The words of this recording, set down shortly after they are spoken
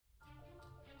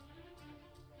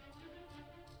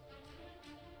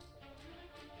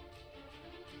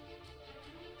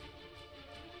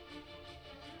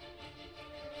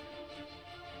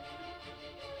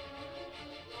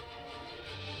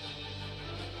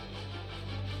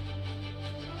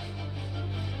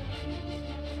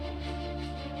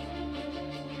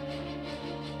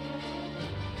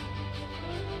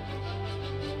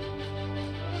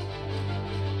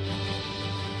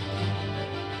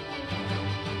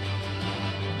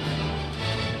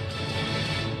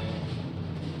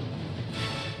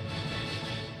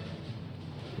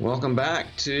Welcome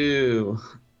back to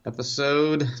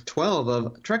episode 12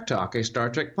 of Trek Talk, a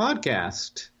Star Trek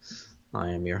podcast.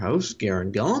 I am your host,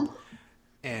 Garen Gillum.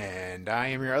 And I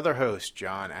am your other host,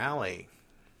 John Alley.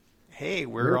 Hey,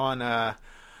 we're on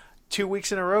 2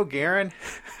 weeks in a row, Garen.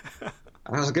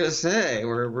 I was going to say,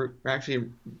 we're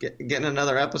actually getting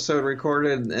another episode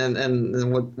recorded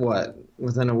and what,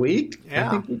 within a week? Yeah.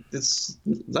 I think it's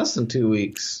less than 2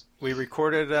 weeks. We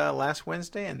recorded last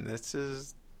Wednesday, and this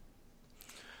is...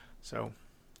 So...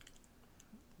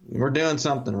 We're doing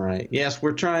something right. Yes,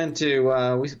 we're trying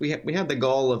to... We had the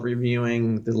goal of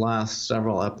reviewing the last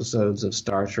several episodes of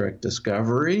Star Trek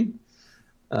Discovery.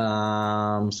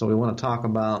 So we want to talk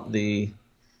about the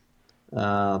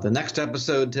next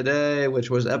episode today, which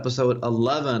was episode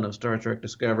 11 of Star Trek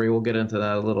Discovery. We'll get into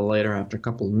that a little later after a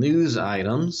couple of news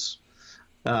items.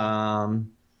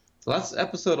 So that's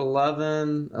episode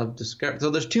 11 of Discovery. So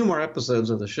there's 2 more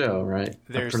episodes of the show, right?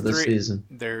 There's for this season.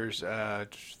 There's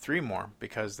 3 more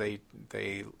because they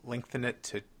lengthened it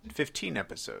to 15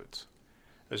 episodes.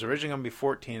 It was originally going to be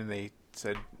 14, and they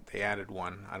said they added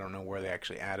one. I don't know where they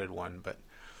actually added one, but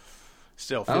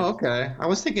still. 15. Oh, okay. I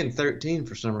was thinking 13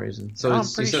 for some reason. So you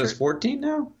said sure it's 14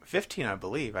 now? 15, I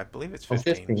believe. I believe it's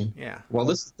 15. 15. Yeah.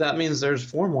 Well, that means there's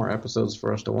 4 more episodes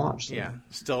for us to watch. So. Yeah,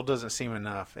 still doesn't seem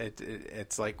enough.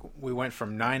 It's like we went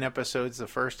from 9 episodes the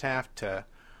first half to,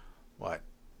 what,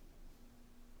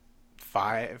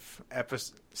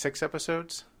 6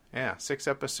 episodes? Yeah, 6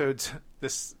 episodes.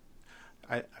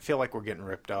 I feel like we're getting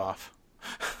ripped off.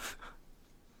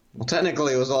 Well,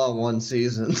 technically it was all 1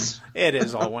 season. It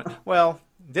is all one. Well,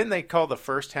 didn't they call the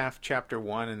first half Chapter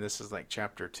 1 and this is like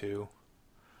Chapter 2?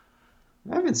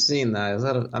 I haven't seen that.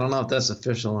 I don't know if that's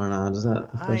official or not. Is that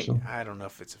official? I don't know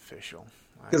if it's official.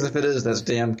 Because if it is, that's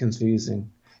damn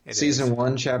confusing. Season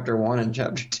 1, Chapter 1, and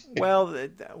Chapter 2. Well,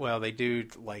 they do,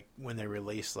 like, when they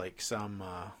release, like, some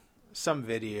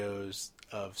videos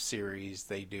of series,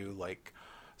 they do, like,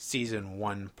 Season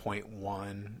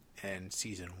 1.1 and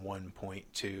Season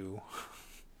 1.2.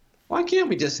 Why can't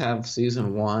we just have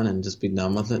Season 1 and just be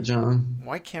done with it, John?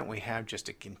 Why can't we have just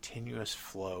a continuous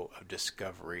flow of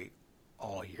Discovery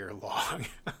all year long?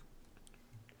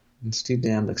 It's too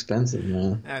damn expensive,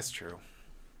 man. That's true.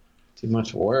 Too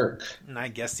much work. And I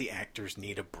guess the actors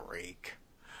need a break.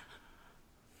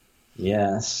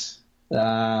 Yes.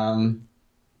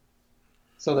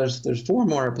 So there's 4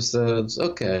 more episodes.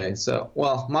 Okay. So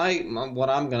I'm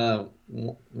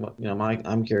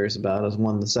curious about is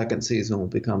when the second season will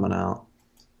be coming out.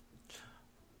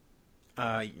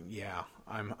 Yeah.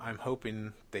 I'm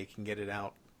hoping they can get it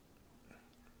out.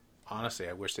 Honestly,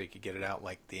 I wish they could get it out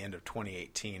like the end of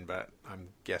 2018, but I'm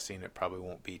guessing it probably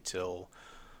won't be till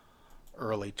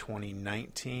early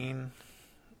 2019.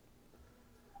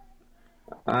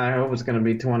 I hope it's going to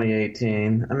be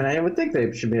 2018. I mean, I would think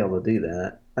they should be able to do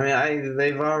that. I mean,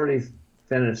 they've already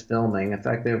finished filming. In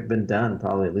fact, they've been done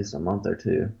probably at least a month or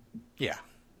 2. Yeah.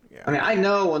 I mean, I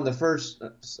know when the first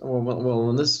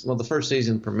the first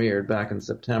season premiered back in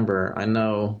September, I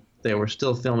know they were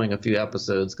still filming a few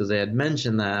episodes because they had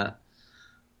mentioned that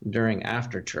during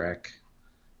After Trek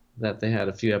that they had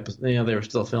a few episodes. They were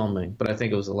still filming, but I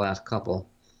think it was the last couple.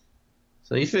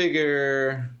 So you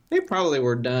figure they probably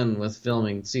were done with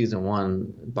filming season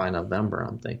 1 by November,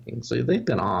 I'm thinking. So they've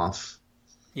been off.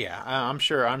 Yeah, I'm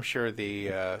sure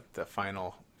the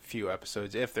final few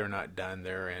episodes, if they're not done,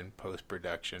 they're in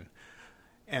post-production.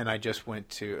 And I just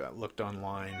looked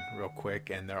online real quick,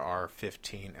 and there are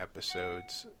 15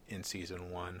 episodes in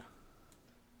season 1.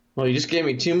 Well, you just gave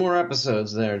me 2 more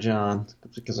episodes there, John,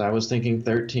 because I was thinking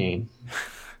 13.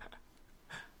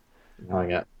 Now I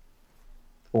got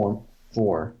 4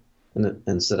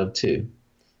 instead of 2.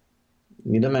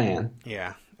 Need a man.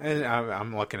 Yeah, and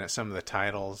I'm looking at some of the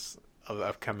titles of the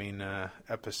upcoming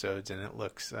episodes, and it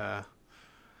looks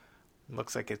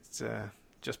like it's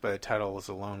just by the titles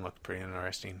alone looks pretty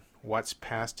interesting. What's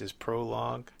Past is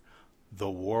Prologue, The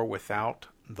War Without,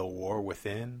 The War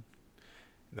Within.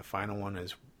 And the final one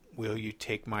is Will You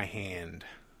Take My Hand?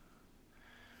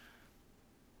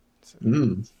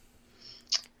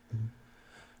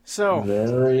 So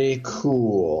very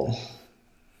cool.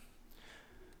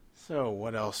 So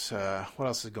what else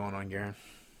is going on, Garen?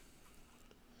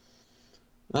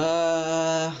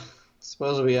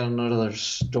 Suppose we got another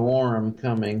storm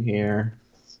coming here.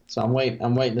 So I'm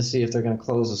waiting to see if they're going to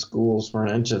close the schools for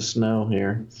an inch of snow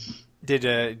here.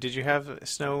 Did you have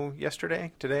snow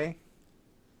yesterday? Today?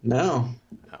 No.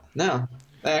 Oh. No.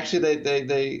 Actually,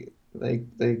 they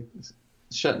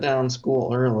shut down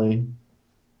school early,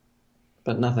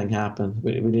 but nothing happened.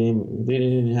 We didn't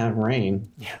even have rain.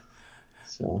 Yeah.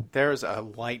 So there was a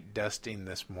light dusting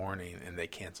this morning, and they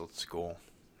canceled school.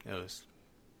 It was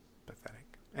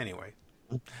pathetic. Anyway,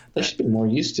 They should be more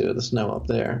used to the snow up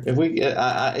there. If we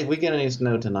get any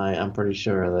snow tonight, I'm pretty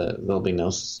sure that there'll be no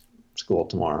school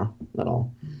tomorrow at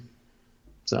all.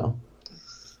 So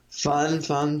fun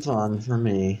for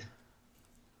me.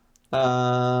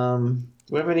 Do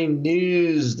we have any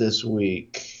news this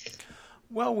week?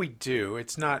 well, we do.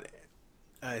 It's not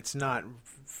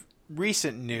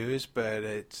recent news, but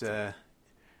it's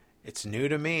new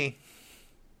to me.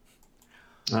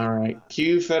 All right,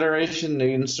 Q Federation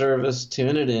News Service,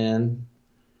 tune it in.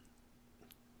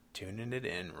 Tuning it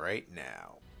in right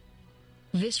now.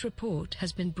 This report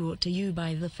has been brought to you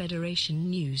by the Federation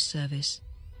News Service.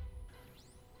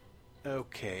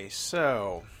 Okay,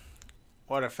 so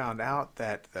what I found out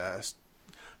that the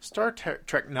Star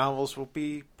Trek novels will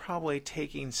be probably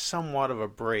taking somewhat of a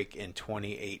break in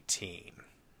 2018.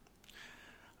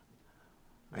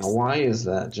 Now, why is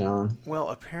that, John? Well,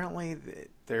 apparently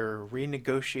they're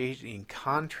renegotiating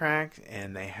contracts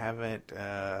and they haven't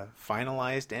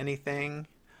finalized anything.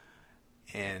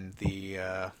 And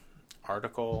the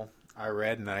article I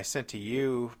read and I sent to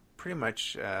you, pretty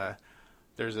much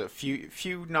there's a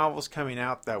few novels coming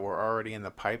out that were already in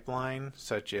the pipeline,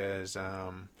 such as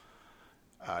the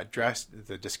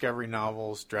Discovery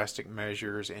novels, Drastic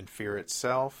Measures, and Fear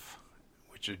Itself,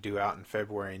 which are due out in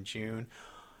February and June,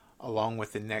 along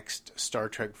with the next Star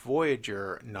Trek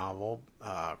Voyager novel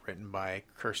written by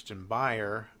Kirsten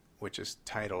Beyer, which is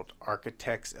titled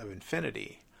Architects of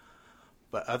Infinity.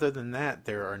 But other than that,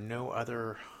 there are no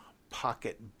other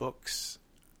pocket books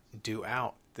due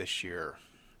out this year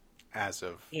as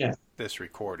of this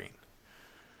recording.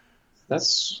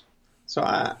 That's so.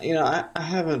 I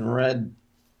haven't read.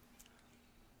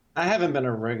 I haven't been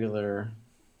a regular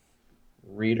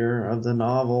reader of the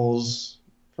novels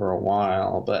for a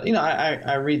while, but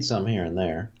I read some here and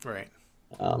there. Right.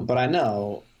 But I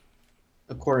know,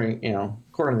 according to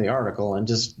the article, and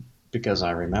just because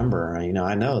I remember,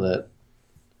 I know that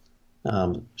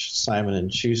Simon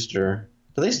and Schuster.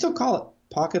 Do they still call it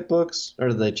pocket books, or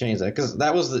did they change that? Because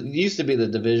that it used to be the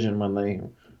division when they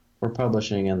were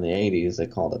publishing in the 80s. They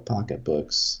called it pocket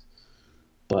books,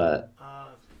 but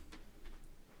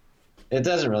it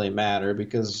doesn't really matter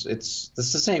because it's the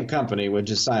same company, which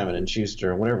is Simon and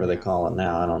Schuster, whatever they call it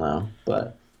now. I don't know,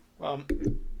 but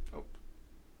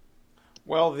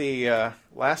the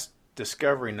last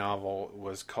Discovery novel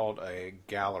was called a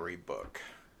gallery book.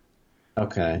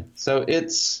 Okay, so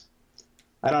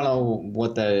I don't know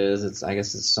what that is. I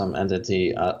guess it's some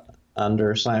entity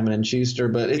under Simon and Schuster,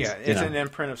 but it's an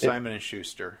imprint of Simon and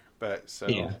Schuster. But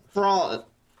for all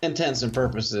intents and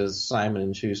purposes, Simon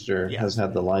and Schuster has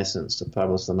had the license to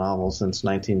publish the novel since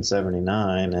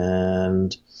 1979,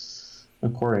 and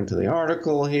according to the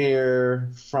article here,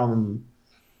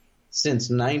 since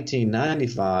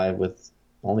 1995, with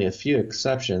only a few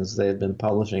exceptions, they've been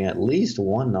publishing at least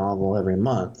one novel every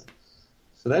month.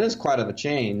 So that is quite of a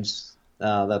change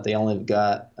that they only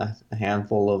got a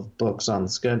handful of books on the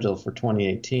schedule for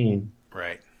 2018.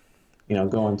 Right.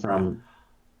 Going from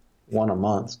one a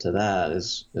month to that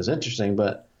is interesting.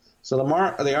 But so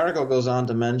the article goes on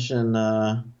to mention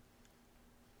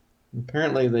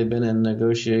apparently they've been in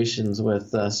negotiations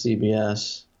with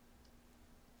CBS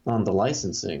on the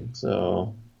licensing.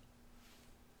 So.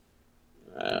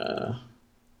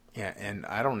 Yeah, and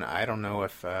I don't know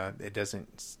if it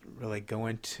doesn't really go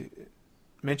into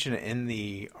mention it in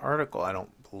the article. I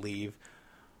don't believe,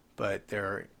 but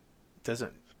there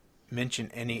doesn't mention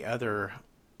any other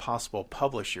possible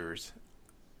publishers.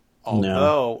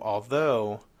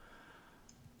 Although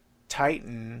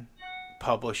Titan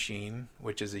Publishing,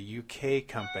 which is a UK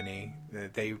company,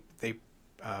 they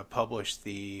published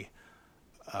the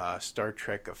Star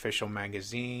Trek official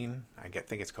magazine. I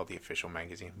think it's called the official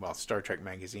magazine. Well, Star Trek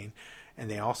magazine. And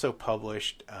they also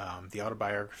published the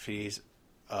autobiographies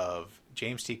of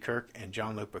James T. Kirk and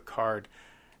Jean-Luc Picard,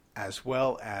 as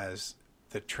well as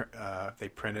they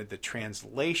printed the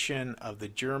translation of the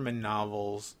German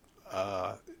novels.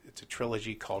 It's a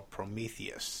trilogy called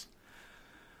Prometheus.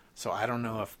 So I don't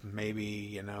know if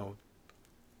maybe,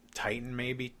 Titan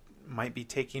might be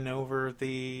taking over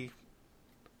the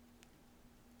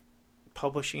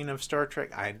publishing of Star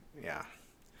Trek.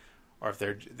 Or if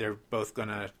they're both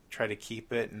gonna try to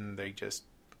keep it and they just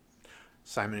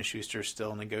Simon and Schuster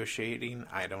still negotiating.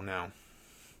 I don't know.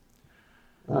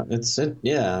 It's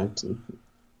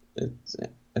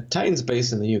Titan's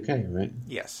based in the UK, right?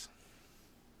 Yes.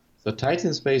 So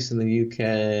Titan's based in the UK,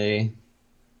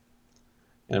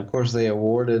 and of course they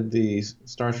awarded the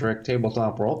Star Trek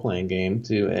tabletop role-playing game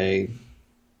to a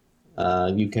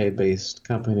UK-based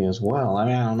company as well. I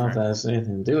mean, I don't know if that has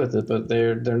anything to do with it, but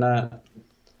they're not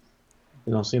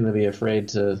They don't seem to be afraid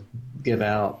to give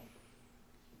out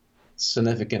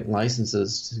significant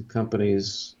licenses to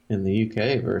companies in the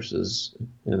UK versus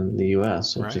in the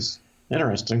US, which is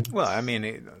interesting. Well, I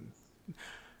mean,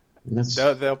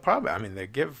 they'll probably, I mean, they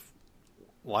give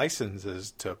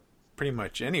licenses to pretty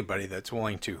much anybody that's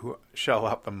willing to shell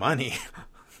out the money.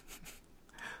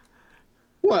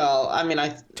 Well, I mean,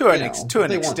 to an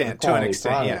extent,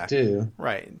 yeah, too.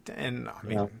 Right. And I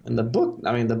mean, and the book,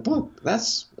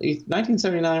 that's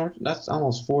 1979. That's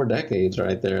almost 4 decades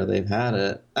right there. They've had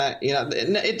it.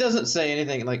 It doesn't say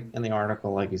anything like in the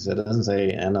article, like you said. It doesn't say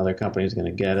another company's going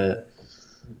to get it.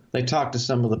 They talked to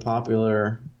some of the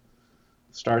popular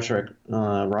Star Trek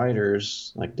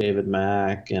writers like David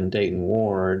Mack and Dayton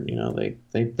Ward.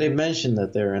 They mentioned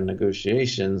that they're in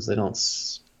negotiations. They don't.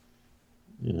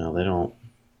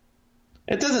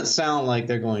 It doesn't sound like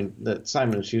that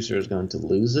Simon & Schuster is going to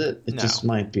lose it. It just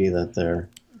might be that they're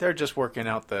just working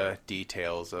out the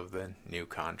details of the new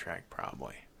contract,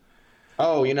 probably.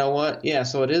 Oh, you know what? Yeah,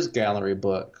 so it is Gallery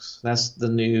Books. That's the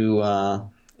new, I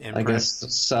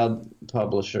guess,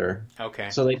 sub-publisher. Okay.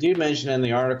 So they do mention in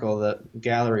the article that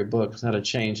Gallery Books had a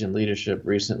change in leadership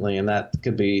recently, and that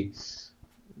could be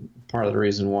part of the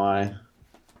reason why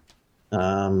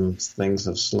things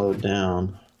have slowed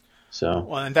down. So.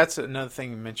 Well, and that's another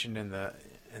thing mentioned in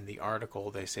the article.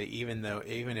 They say even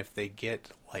if they get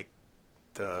like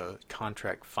the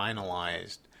contract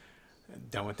finalized,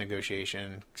 done with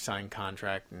negotiation, signed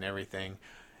contract and everything,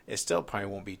 it still probably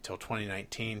won't be till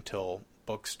 2019 till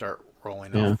books start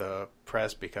rolling off the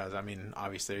press, because I mean,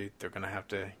 obviously they're going to have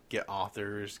to get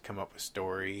authors, come up with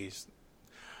stories,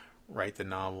 write the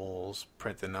novels,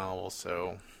 print the novels.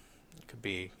 So it could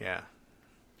be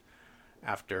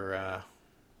after.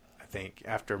 I think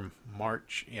after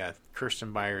March,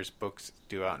 Kirsten Byers' books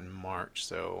due out in March.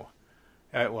 So,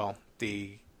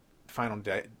 the final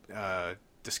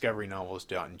Discovery novel is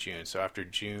due out in June. So after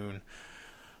June,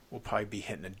 we'll probably be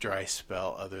hitting a dry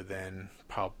spell, other than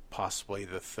possibly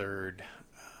the third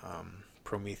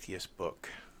Prometheus book.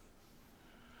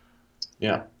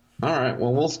 Yeah. All right.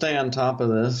 Well, we'll stay on top of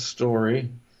this story.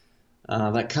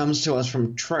 That comes to us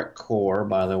from Trek Core,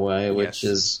 by the way, which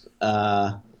is.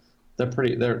 They're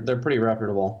pretty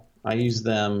reputable. I use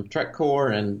them. Trek Core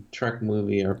and Trek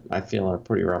Movie I feel are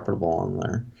pretty reputable on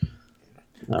their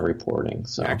reporting.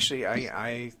 So actually,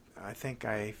 I think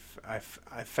I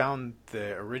found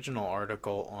the original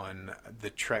article on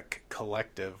the Trek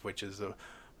Collective, which is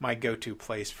my go-to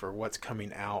place for what's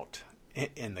coming out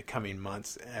in the coming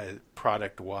months,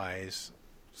 product wise.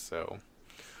 So,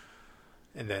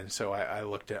 and then I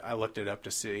looked it up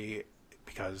to see,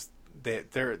 because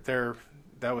they're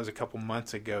that was a couple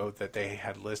months ago that they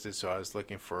had listed, so I was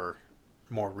looking for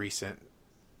more recent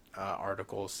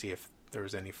articles, see if there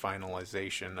was any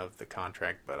finalization of the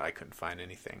contract, but I couldn't find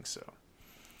anything. So,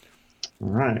 all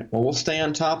right. Well, we'll stay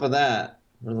on top of that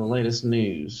for the latest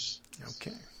news.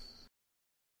 Okay.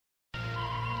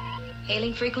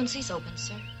 Hailing frequencies open,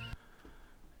 sir.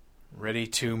 Ready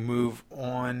to move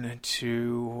on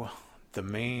to the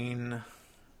main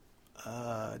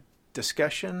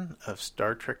discussion of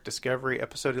Star Trek Discovery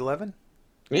Episode 11?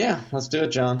 Yeah, let's do it,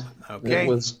 John. Okay. It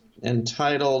was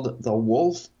entitled The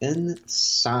Wolf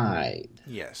Inside.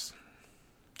 Yes.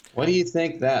 What do you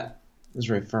think that is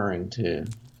referring to?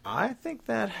 I think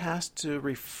that has to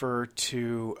refer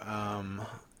to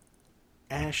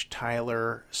Ash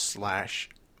Tyler /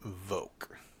 Voq.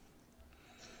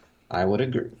 I would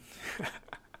agree.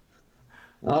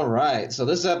 All right, so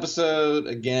this episode,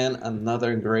 again,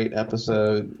 another great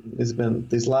episode.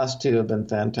 These last two have been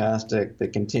fantastic. They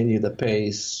continue the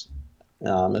pace.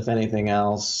 If anything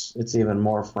else, it's even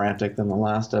more frantic than the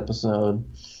last episode.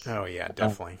 Oh yeah,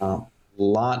 definitely. A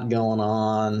lot going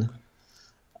on.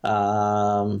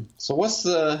 So what's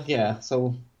the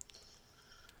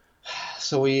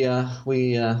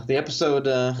the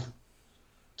episode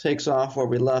takes off where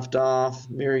we left off.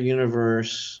 Mirror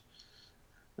Universe.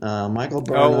 Michael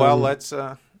Burnham. Oh well, let's.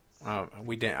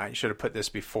 We didn't. I should have put this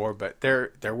before, but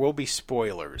there will be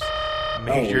spoilers.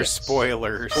 Major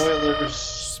spoilers.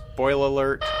 Spoiler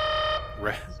alert.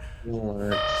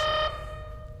 Alert.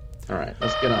 All right,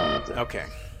 let's get on with it. Okay.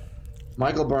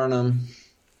 Michael Burnham.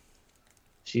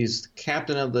 She's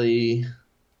captain of the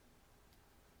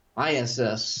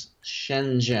ISS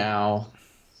Shenzhou,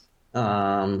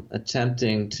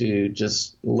 attempting to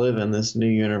just live in this new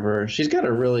universe. She's got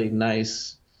a really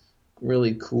nice,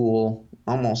 really cool,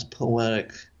 almost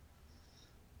poetic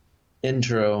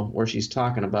intro where she's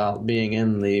talking about being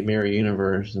in the mirror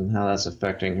universe and how that's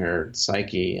affecting her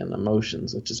psyche and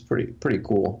emotions, which is pretty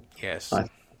cool. Yes.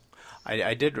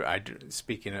 I did.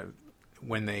 Speaking of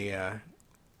when they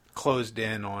closed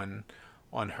in on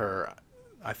her.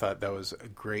 I thought that was a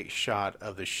great shot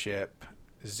of the ship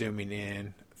zooming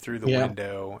in through the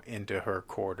window into her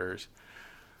quarters.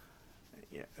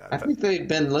 Yeah, I think they've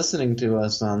been listening to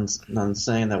us on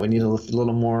saying that we need a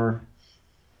little more,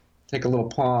 take a little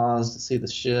pause to see the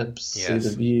ships, see the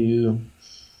view.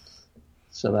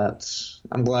 So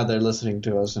I'm glad they're listening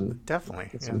to us. And definitely.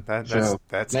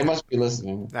 That's they must be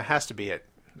listening. That has to be it.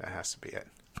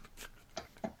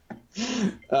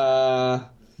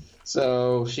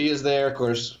 So she is there, of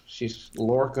course.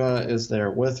 Lorca is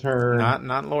there with her.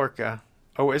 Not Lorca.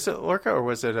 Oh, is it Lorca or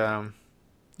was it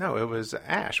no, it was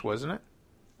Ash, wasn't it?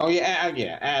 Oh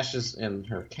yeah, Ash is in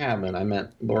her cabin. I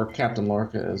meant Captain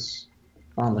Lorca is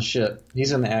on the ship.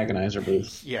 He's in the agonizer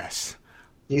booth. Yes.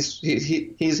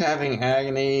 He's having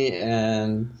agony,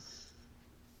 and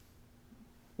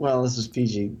well, this is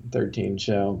PG-13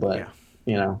 show, but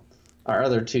you know, our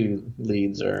other two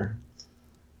leads are,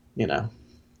 you know,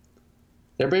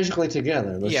 they're basically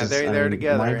together. They're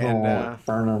together. Michael, and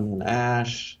Burnham, and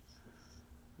Ash.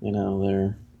 You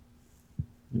know,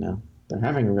 they're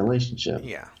having a relationship.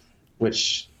 Yeah.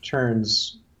 Which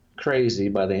turns crazy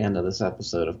by the end of this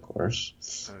episode, of course.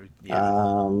 So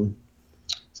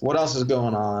what else is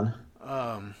going on?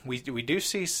 We do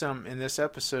see some in this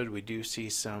episode. We do see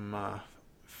some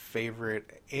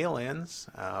favorite aliens.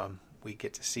 We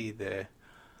get to see the,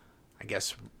 I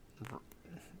guess,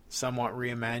 somewhat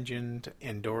reimagined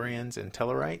Andorians and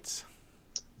Tellarites.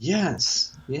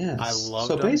 Yes. I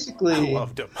loved them. Basically, I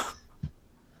loved them.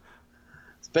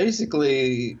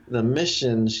 Basically, the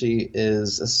mission she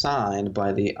is assigned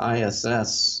by the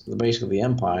ISS, basically the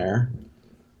Empire,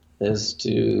 is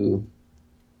to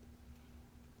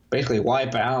basically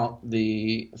wipe out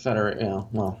the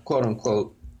quote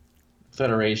unquote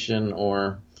Federation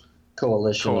or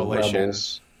coalition of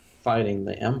rebels fighting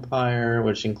the Empire,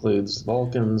 which includes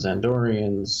Vulcans,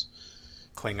 Andorians,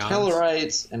 Klingons,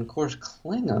 Tellarites, and of course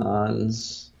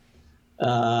Klingons.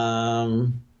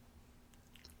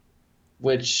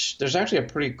 Which there's actually a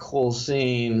pretty cool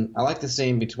scene. I like the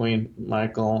scene between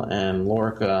Michael and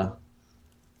Lorca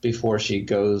before she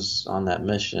goes on that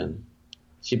mission.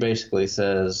 She basically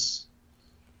says,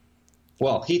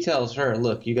 well, he tells her,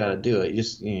 look, you got to do it.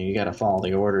 You got to follow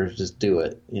the orders. Just do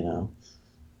it, you know.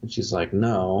 And she's like,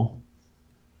 no,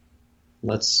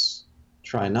 let's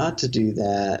try not to do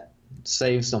that,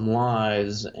 save some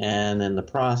lives, and in the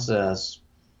process,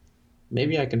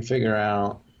 maybe I can figure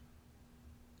out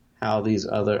how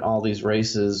all these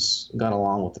races got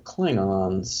along with the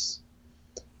Klingons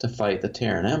to fight the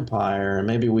Terran Empire, and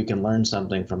maybe we can learn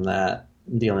something from that,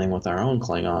 dealing with our own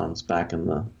Klingons back in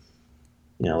the,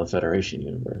 the Federation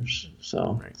universe.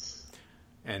 So, right.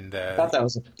 And I thought that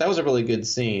was a really good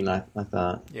scene. I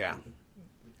thought, yeah,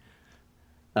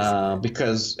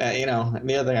 because the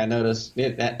other thing I noticed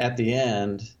at the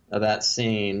end of that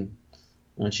scene,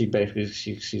 when she's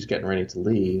getting ready to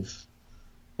leave.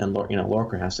 And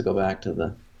Lorca has to go back to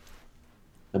the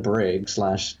brig /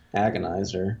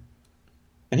 agonizer,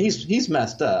 and he's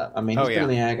messed up. I mean, he's been in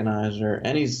the agonizer,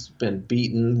 and he's been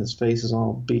beaten. His face is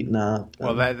all beaten up.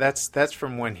 Well, that's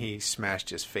from when he smashed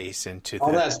his face into.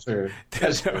 Oh, that's true.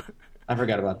 That's true. I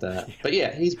forgot about that. Yeah. But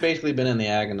yeah, he's basically been in the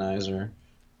agonizer,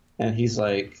 and he's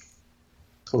like,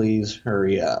 "Please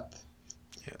hurry up."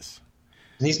 Yes.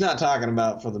 He's not talking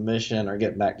about for the mission or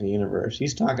getting back to the universe.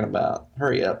 He's talking about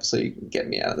hurry up so you can get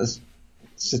me out of this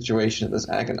situation, this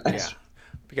agonizer. Yeah,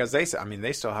 because they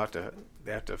still have to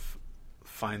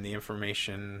find the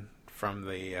information from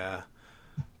the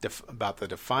about the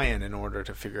Defiant in order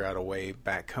to figure out a way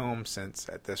back home. Since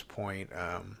at this point,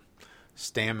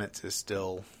 Stamets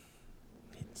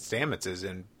is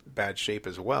in bad shape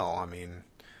as well. I mean,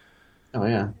 oh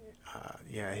yeah,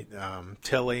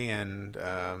 Tilly and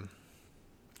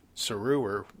Saru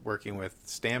were working with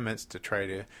Stamets to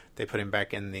they put him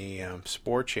back in the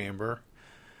spore chamber,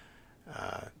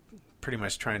 pretty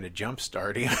much trying to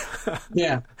jumpstart him.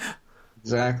 Yeah,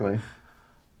 exactly.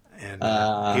 And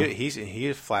he's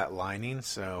flatlining,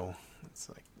 so it's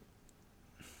like,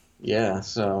 yeah.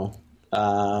 So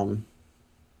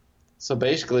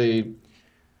basically,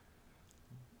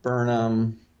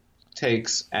 Burnham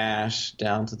takes Ash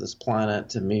down to this planet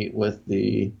to meet with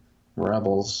the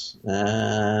rebels,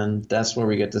 and that's where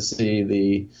we get to see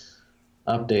the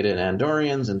updated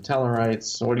Andorians and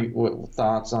Tellarites. What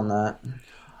thoughts on that?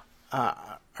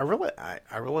 I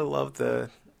really love the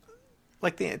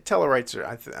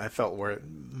Tellarites. I felt were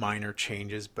minor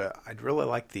changes, but I'd really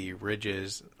like the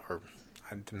ridges, or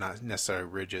not necessarily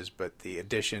ridges, but the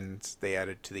additions they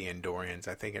added to the Andorians.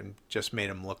 I think it just made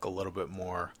them look a little bit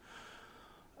more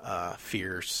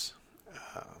fierce.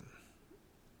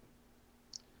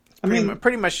 I mean,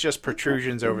 pretty much just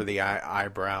protrusions over the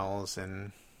eyebrows,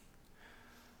 and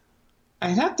I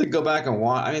have to go back and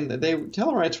watch. I mean,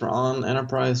 Tellarites were on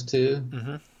Enterprise too.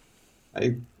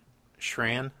 Mm-hmm.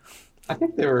 Shran. I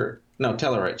think they were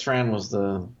Tellarite. Shran was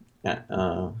the.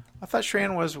 I thought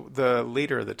Shran was the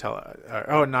leader of the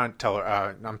not Teller.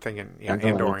 I'm thinking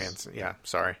Andorians. Yeah,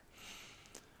 sorry.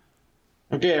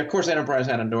 Okay, of course Enterprise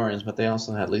had Andorians, but they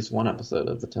also had at least one episode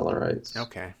of the Tellarites.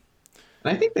 Okay.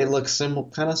 And I think they look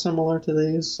kind of similar to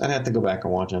these. I'd have to go back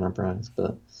and watch Enterprise,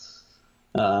 but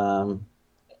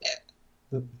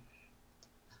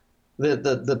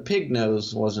the pig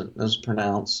nose wasn't as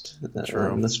pronounced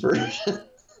in this version.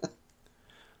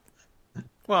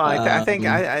 Well, I think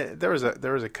there was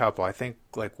a couple. I think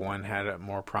like one had a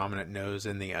more prominent nose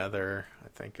than the other. I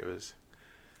think it was.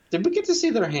 Did we get to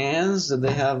see their hands? Did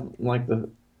they have like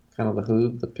the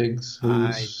pig's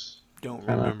hooves? I don't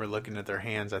remember looking at their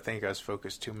hands. I think I was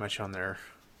focused too much on their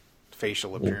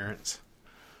facial appearance.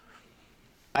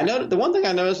 I know the one thing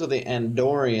I noticed with the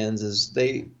Andorians is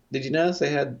did you notice they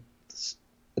had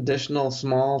additional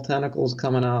small tentacles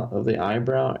coming out of the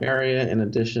eyebrow area in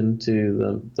addition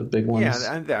to the big ones?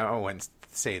 Yeah, I wouldn't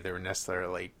say they were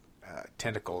necessarily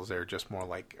tentacles. They're just more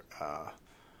like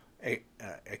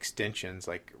extensions,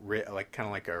 like kind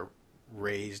of like a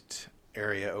raised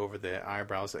area over the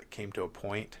eyebrows that came to a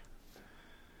point.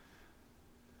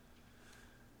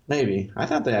 Maybe. I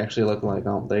thought they actually looked like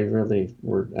they really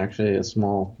were actually a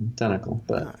small tentacle,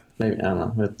 but maybe, I don't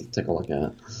know. We'll have to take a look at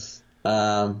it.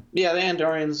 The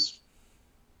Andorians,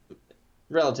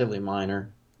 relatively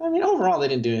minor. I mean, overall, they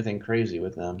didn't do anything crazy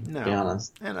with them, to be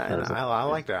honest. And I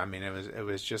liked it. I mean, it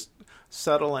was just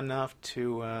subtle enough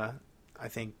to, I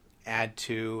think, add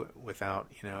to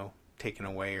without, taking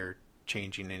away or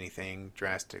changing anything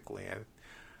drastically.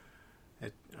 I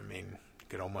mean, you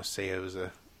could almost say it was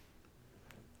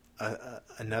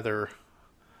another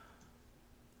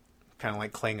kind of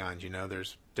like Klingons.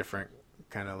 There's different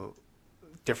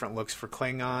looks for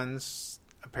Klingons,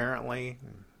 apparently.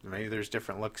 Maybe there's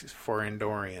different looks for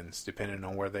Andorians, depending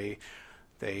on where they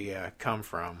come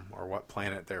from or what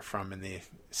planet they're from in the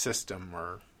system,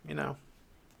 or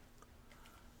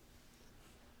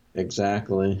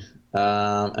Exactly.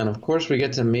 And of course, we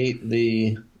get to meet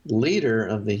the leader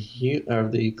of the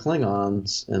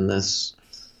Klingons in this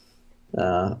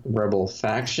rebel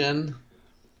faction,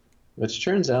 which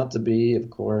turns out to be, of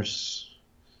course,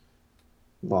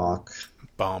 Vok.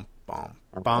 Bomb.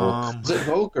 Is it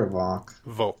Vok or Vok?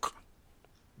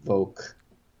 Vok.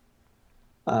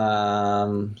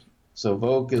 So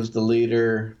Vok is the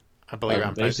leader. I believe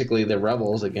I'm basically the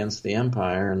rebels against the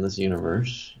Empire in this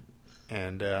universe.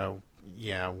 And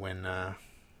when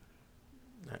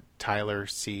Tyler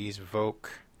sees Vok,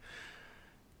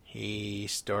 he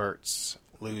starts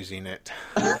losing it.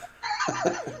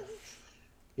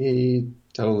 He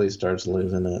totally starts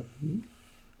losing it.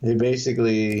 He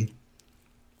basically,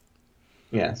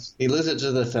 he loses it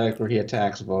to the effect where he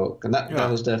attacks Vok, and that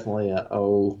was definitely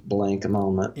a blank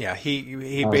moment. Yeah,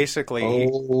 he basically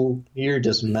you're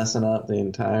just messing up the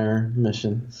entire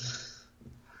mission.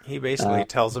 He basically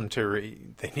tells them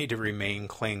they need to remain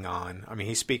Klingon. I mean,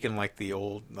 he's speaking like the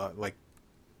old, like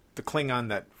the Klingon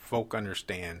that Vok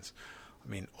understands. I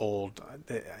mean, old.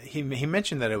 He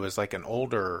mentioned that it was like an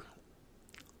older,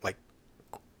 like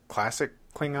classic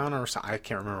Klingon or something. I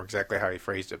can't remember exactly how he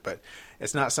phrased it, but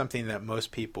it's not something that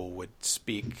most people would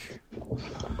speak.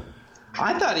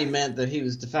 I thought he meant that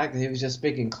the fact that he was just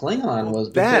speaking Klingon was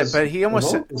because but he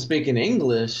almost was speaking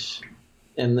English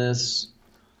in this.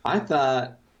 I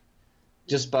thought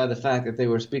just by the fact that they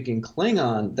were speaking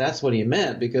Klingon, that's what he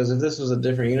meant. Because if this was a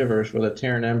different universe where the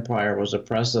Terran Empire was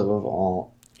oppressive of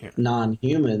all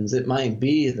non-humans, it might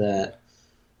be that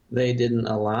they didn't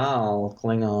allow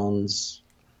Klingons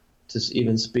to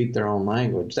even speak their own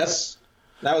language. That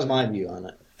was my view on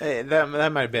it. That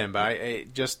might have been,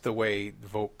 but just the way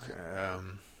Vok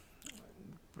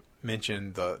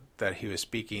mentioned that he was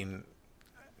speaking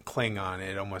Klingon,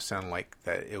 it almost sounded like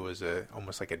that it was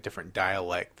almost like a different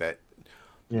dialect that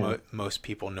most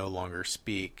people no longer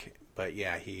speak. But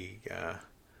he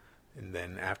and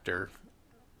then after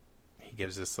he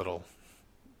gives this little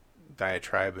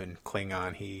diatribe in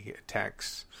Klingon, he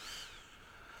attacks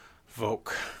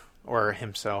Vok. Or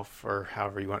himself, or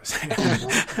however you want to say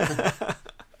it.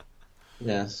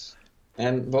 Yes.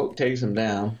 And Vok takes him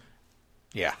down.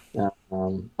 Yeah.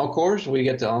 Of course, we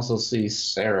get to also see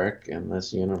Sarek in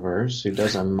this universe, who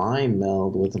does a mind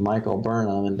meld with Michael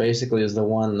Burnham, and basically is the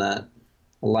one that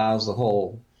allows the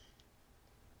whole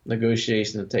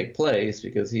negotiation to take place,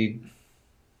 because he,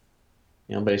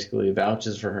 basically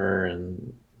vouches for her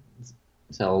and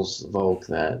tells Volk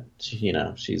that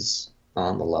she's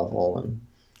on the level and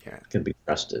can be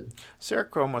trusted. Sarah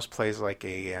Crow almost plays like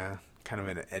a kind of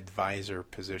an advisor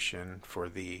position for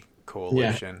the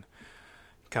coalition.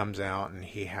 Comes out and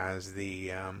he has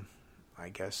the I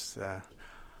guess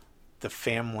the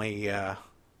family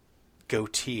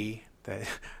goatee.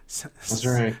 That's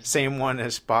right. Same one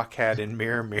as Spock had in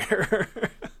Mirror Mirror.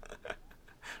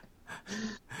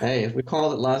 Hey, if we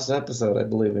called it last episode, I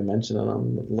believe we mentioned it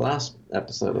on the last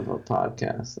episode of our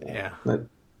podcast. Yeah. It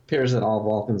appears that all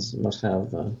Vulcans must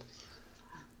have...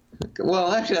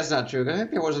 well, actually, that's not true. I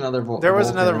think there was another Vulcan. There was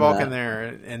another Vulcan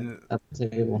there. At the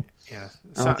table. Yeah.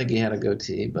 I don't think he had a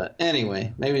goatee, but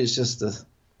anyway, maybe it's just the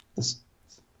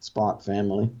Spock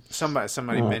family.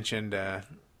 Somebody mentioned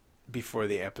before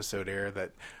the episode aired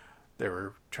that they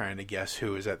were trying to guess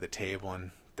who was at the table,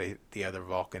 and the other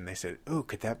Vulcan, they said, "Ooh,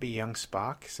 could that be young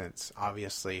Spock?" Since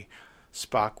obviously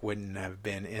Spock wouldn't have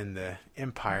been in the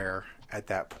Empire at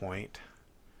that point.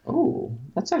 Oh,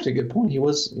 that's actually a good point. He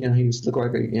was, he looked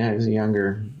like he was a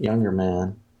younger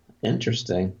man.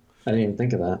 Interesting. I didn't even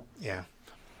think of that. Yeah.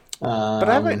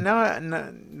 But now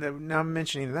I'm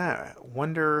mentioning that.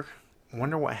 Wonder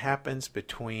what happens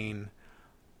between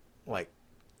like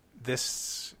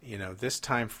this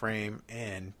time frame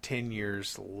and 10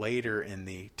 years later in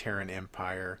the Terran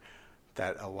Empire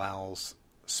that allows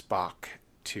Spock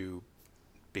to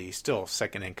be still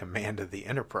second in command of the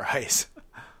Enterprise.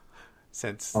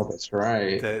 Since that's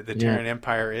right. The Terran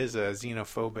Empire is a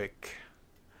xenophobic.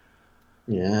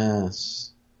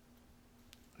 Yes.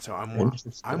 So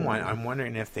I'm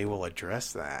wondering if they will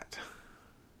address that.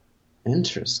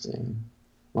 Interesting.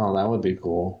 Well, that would be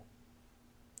cool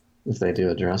if they do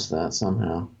address that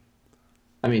somehow.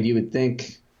 I mean, you would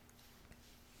think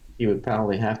he would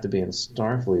probably have to be in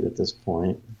Starfleet at this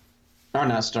point, or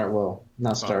not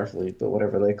Starfleet, but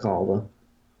whatever they call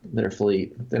their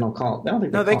fleet. They don't call it. I don't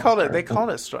think they called it. They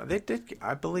called it Star. They did.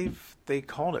 I believe they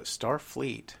called it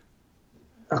Starfleet.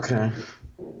 Okay.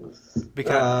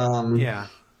 Because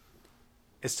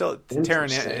it's still Terran.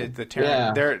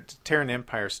 They're Terran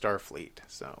Empire Starfleet.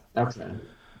 So okay.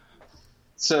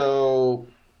 So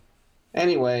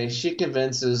anyway, she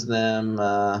convinces them.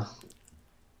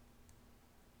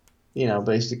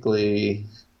 Basically,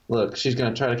 look, she's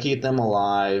going to try to keep them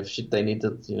alive. She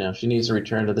needs to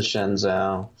return to the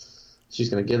Shenzhou. She's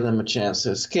going to give them a chance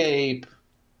to escape,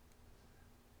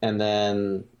 and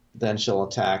then she'll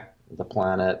attack the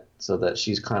planet so that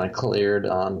she's kind of cleared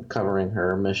on covering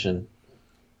her mission.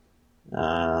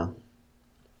 They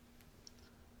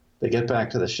get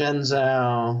back to the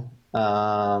Shenzhou,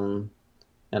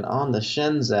 and on the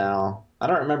Shenzhou, I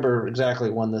don't remember exactly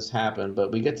when this happened,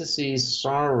 but we get to see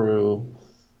Saru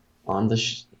on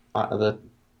the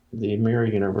Mirror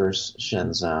Universe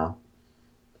Shenzhou.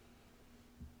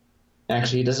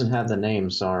 Actually, he doesn't have the name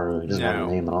Saru. He doesn't have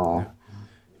a name at all.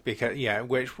 Because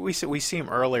which we see him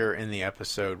earlier in the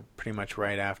episode, pretty much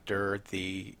right after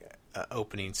the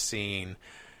opening scene,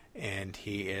 and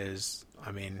he is.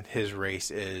 I mean, his race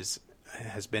has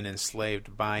been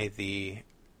enslaved by the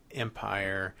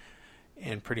Empire,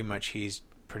 and he's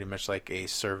pretty much like a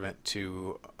servant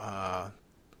to the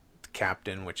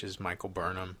captain, which is Michael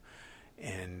Burnham,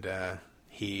 and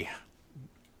he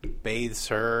bathes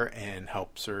her and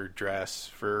helps her dress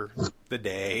for the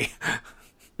day.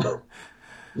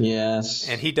 Yes,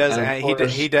 and he does.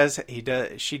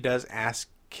 She does ask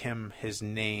him his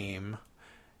name,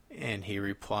 and he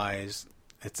replies,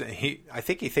 I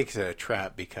think he thinks it's a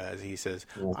trap because he says,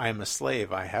 "I am a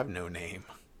slave. I have no name."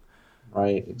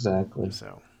 Right, exactly.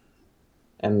 So,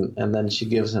 and then she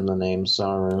gives him the name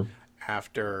Saru.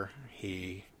 After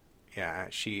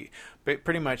but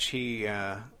pretty much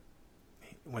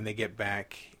when they get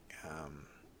back,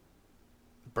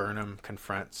 Burnham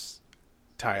confronts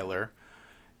Tyler,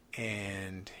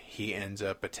 and he ends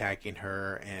up attacking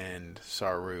her, and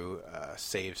Saru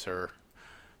saves her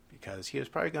because he was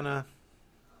probably gonna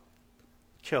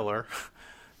kill her.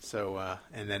 So,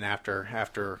 and then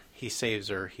after he saves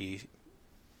her, he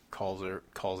calls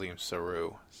him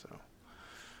Saru.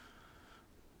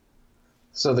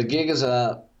 So the gig is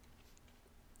up.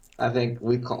 I think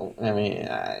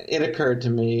it occurred to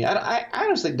me. I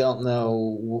honestly don't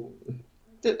know.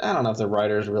 I don't know if the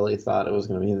writers really thought it was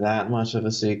going to be that much of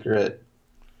a secret.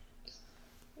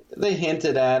 They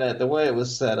hinted at it. The way it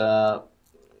was set up,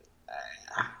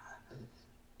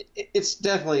 it's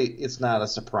not a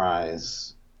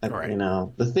surprise. Right.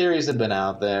 The theories have been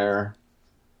out there.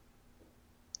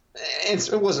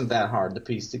 It wasn't that hard to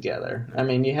piece together. I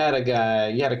mean, you had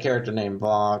a character named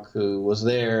Vok who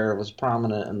was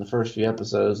prominent in the first few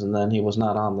episodes, and then he was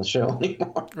not on the show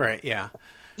anymore. Right, yeah.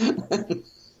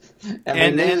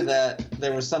 And we knew that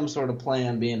there was some sort of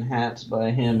plan being hatched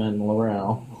by him and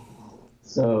Laurel.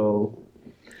 So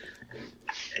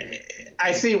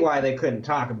I see why they couldn't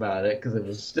talk about it, because it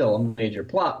was still a major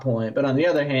plot point. But on the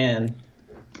other hand,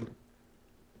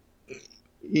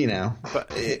 you know,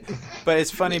 but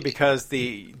it's funny because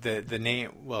the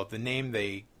name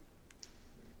they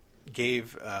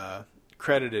gave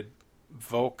credited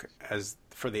Volk as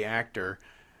for the actor.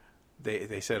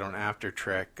 They said on After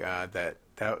Trek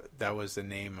that was the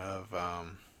name of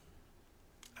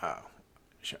I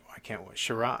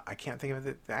can't think of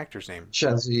the actor's name.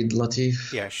 Shazid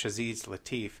Latif. Yeah, Shazid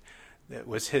Latif. That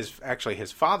was his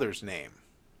father's name.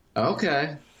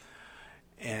 Okay.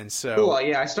 And so, cool.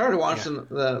 Yeah, I started watching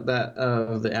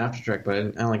the After Trek, but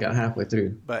I only got halfway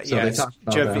through. But so yeah, they talked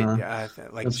about Javid, that,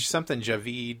 huh? something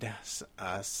Javid,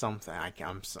 something.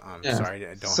 I'm yeah. sorry,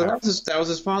 I don't. So have... that was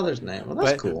his father's name. Well,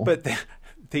 that's cool. But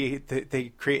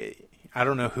they create. I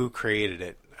don't know who created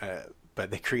it,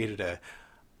 but they created a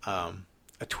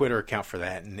Twitter account for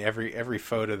that, and every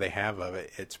photo they have of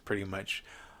it, it's pretty much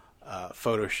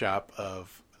Photoshop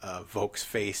of Volk's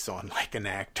face on like an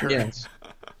actor. Yes.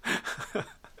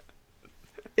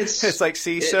 It's like,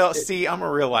 see, I'm a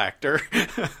real actor.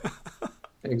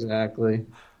 Exactly.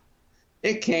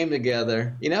 It came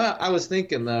together. You know, I was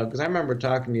thinking, though, because I remember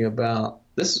talking to you about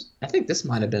this. I think this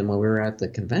might have been when we were at the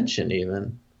convention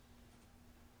even.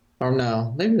 Or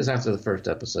no, maybe it was after the first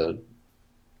episode.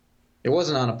 It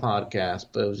wasn't on a podcast,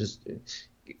 but it was just...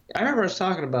 I remember us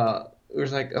talking about, it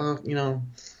was like, oh, you know,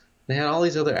 they had all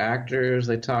these other actors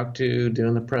they talked to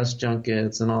doing the press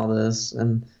junkets and all this,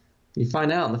 and you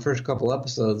find out in the first couple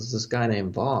episodes this guy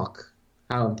named Valk,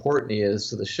 how important he is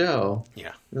to the show.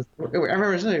 Yeah. I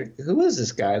remember saying, who is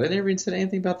this guy? They never even said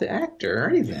anything about the actor or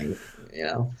anything, you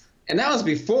know. And that was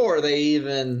before they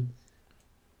even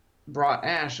brought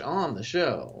Ash on the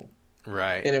show.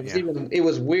 Right. And it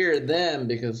was weird then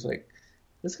because, like,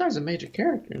 this guy's a major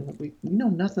character. We know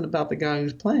nothing about the guy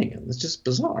who's playing him. It's just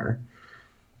bizarre.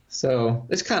 So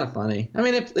it's kind of funny. I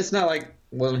mean, it's not like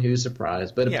wasn't huge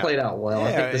surprise, but it played out well. Yeah,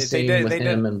 I think the scene with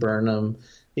him and Burnham,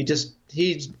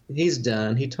 he's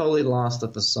done. He totally lost the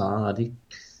facade.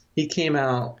 He came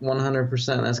out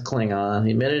 100% as Klingon.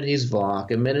 He admitted he's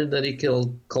Vok. Admitted that he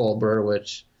killed Culber,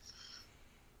 which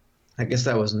I guess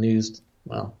that was news.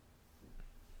 Well,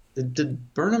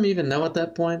 did Burnham even know at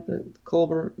that point that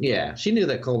Culber? Yeah, she knew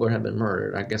that Culber had been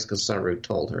murdered. I guess because Saru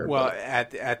told her. Well,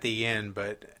 at the end,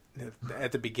 but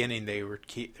at the beginning they're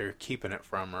keeping it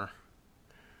from her.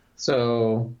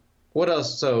 So what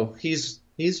else? So he's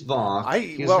Vok.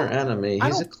 He's her enemy.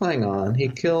 He's a Klingon. He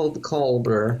killed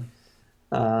Culber.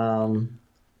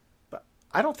 But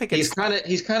I don't think he's kind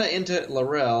of into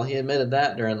Laurel. He admitted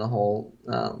that during the whole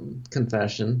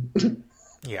confession.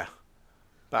 Yeah,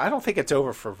 but I don't think it's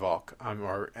over for Volk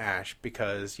or Ash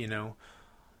because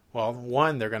well,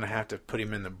 one, they're going to have to put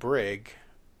him in the brig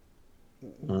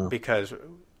because,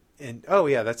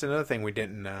 that's another thing we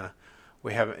didn't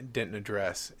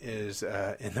address is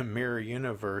in the mirror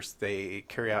universe they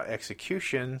carry out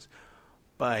executions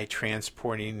by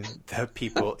transporting the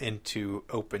people into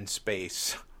open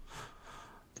space.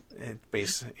 That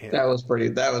was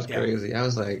crazy. I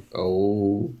was like,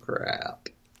 oh crap.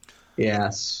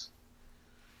 Yes.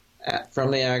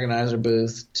 From the agonizer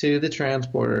booth to the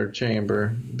transporter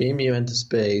chamber, beam you into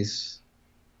space.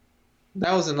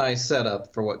 That was a nice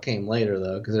setup for what came later,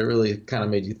 though, because it really kind of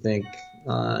made you think.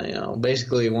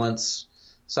 Basically, once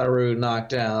Saru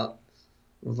knocked out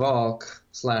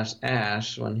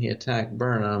Valk/Ash when he attacked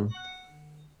Burnham,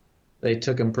 they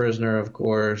took him prisoner, of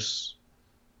course,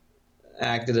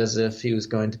 acted as if he was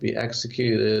going to be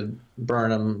executed.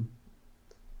 Burnham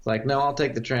was like, no, I'll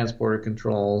take the transporter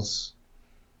controls.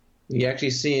 You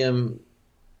actually see him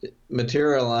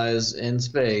materialize in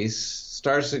space,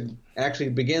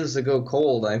 begins to go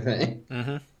cold, I think.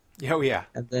 Mm-hmm. Oh, yeah.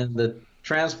 And then the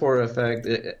transport effect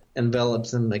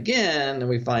envelops him again, and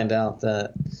we find out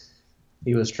that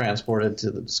he was transported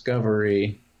to the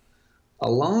Discovery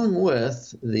along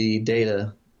with the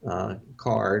data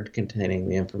card containing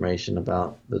the information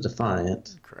about the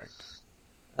Defiant. Correct.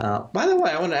 By the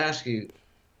way, I want to ask you,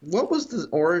 what was the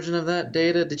origin of that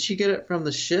data? Did she get it from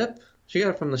the ship? She got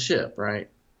it from the ship, right?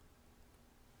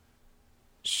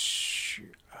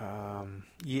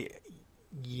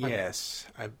 Yes.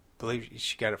 I believe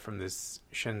she got it from this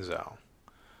Shenzhou.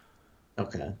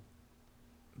 Okay.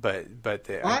 But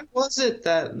why was it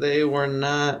that they were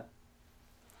not?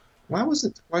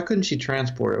 Why couldn't she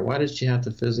transport it? Why did she have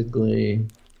to physically?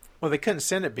 Well, they couldn't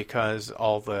send it because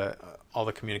all the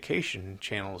communication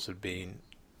channels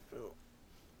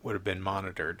would have been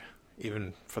monitored,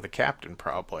 even for the captain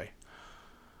probably.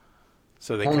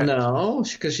 So they Oh no,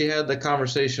 because she had the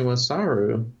conversation with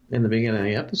Saru in the beginning of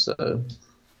the episode.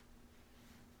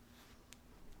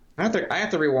 I have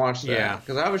to rewatch that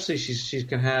because obviously she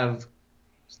can have.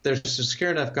 There's secure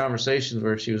enough conversations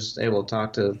where she was able to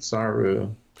talk to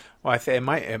Saru. Well, I think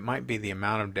it might be the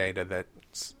amount of data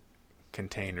that's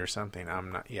contained or something.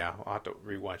 I'm not. Yeah, I'll have to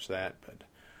rewatch that.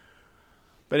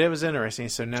 But it was interesting.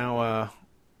 So now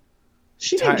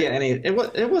she didn't get any.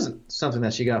 It wasn't something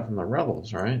that she got from the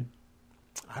rebels, right?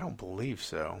 I don't believe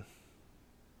so.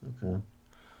 Okay.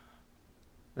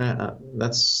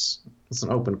 That's an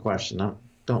open question. I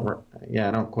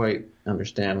don't quite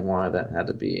understand why that had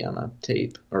to be on a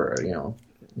tape or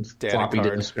floppy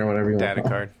disk or whatever you want. Data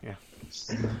card, yeah.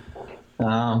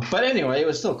 But anyway, it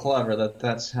was still clever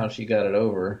that's how she got it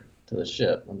over to the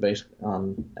ship based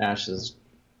on Ash's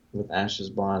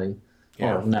body,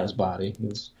 or not his body.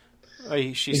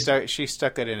 She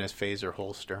stuck it in his phaser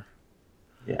holster.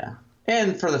 Yeah.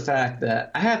 And for the fact that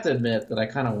I have to admit that I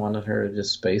kind of wanted her to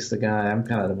just space the guy. I'm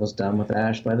kind of was done with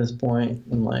Ash by this point.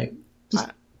 I'm like,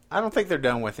 I don't think they're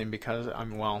done with him because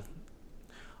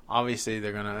obviously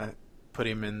they're gonna put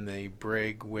him in the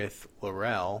brig with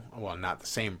L'Rell. Well, not the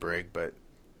same brig, but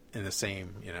in the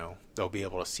same. They'll be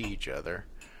able to see each other.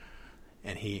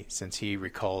 And since he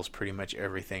recalls pretty much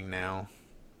everything now.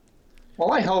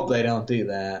 Well, I hope they don't do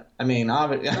that. I mean,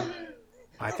 obviously.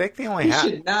 I think they only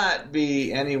should not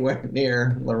be anywhere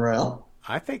near L'Rell.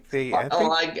 I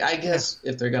guess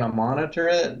if they're going to monitor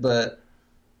it, but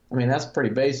I mean that's pretty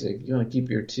basic. You want to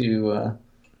keep your two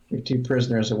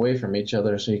prisoners away from each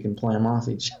other so you can play them off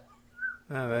each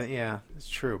other. Yeah, it's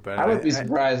true. But I would be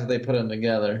surprised if they put them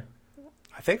together.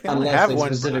 I think they only have one. Unless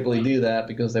they specifically do that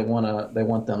because they want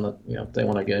them to they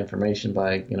want to get information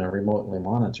by remotely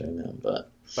monitoring them.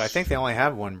 But I think they only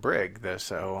have one brig though,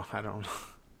 so I don't know.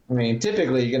 I mean,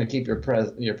 typically you're going to keep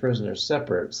your prisoners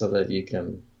separate so that you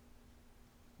can,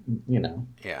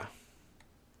 Yeah.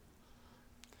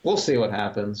 We'll see what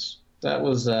happens. That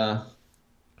was it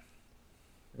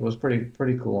was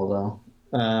pretty cool though.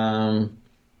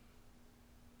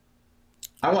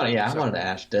 I wanted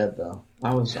Ash dead though.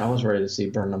 I was ready to see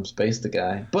Burnham space the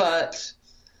guy, but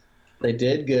they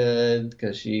did good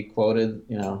because she quoted,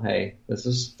 hey, this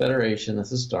is Federation,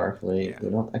 this is Starfleet, we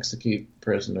don't execute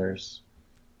prisoners.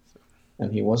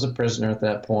 And he was a prisoner at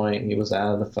that point. He was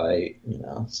out of the fight,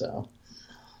 so.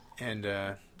 And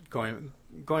going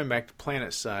back to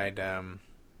Planet Side,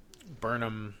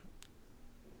 Burnham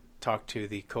talked to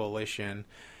the Coalition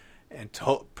and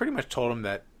pretty much told them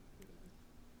that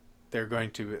they're going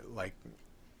to,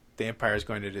 the Empire is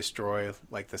going to destroy,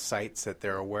 the sites that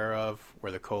they're aware of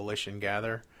where the Coalition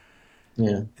gather.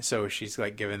 Yeah. So she's,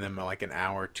 giving them, an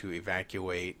hour to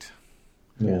evacuate.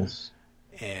 Yes.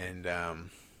 And,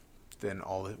 then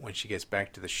when she gets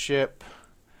back to the ship,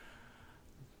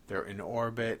 they're in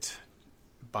orbit,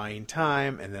 buying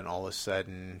time, and then all of a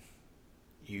sudden,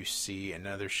 you see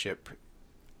another ship.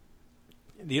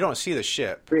 You don't see the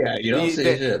ship. Yeah, you don't see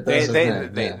the ship.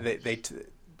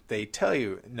 They tell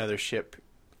you another ship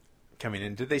coming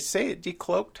in. Did they say it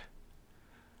decloaked?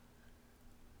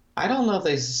 I don't know if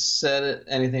they said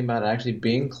anything about it actually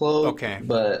being cloaked. Okay,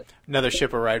 but another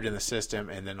ship arrived in the system,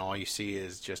 and then all you see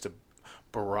is just a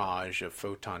barrage of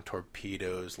photon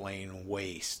torpedoes laying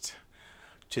waste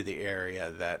to the area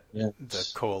that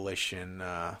the Coalition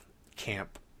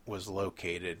camp was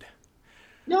located.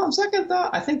 No, on second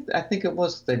thought, I think it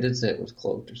was. They did say it was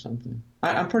cloaked or something.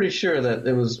 I'm pretty sure that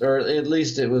it was, or at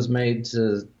least it was made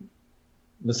to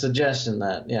the suggestion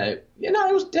that it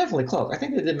was definitely cloaked. I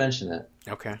think they did mention it.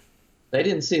 Okay. They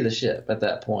didn't see the ship at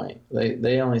that point.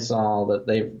 They only saw that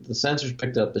the sensors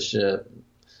picked up the ship.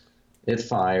 It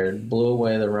fired, blew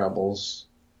away the rebels.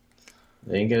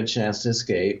 They didn't get a chance to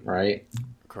escape, right?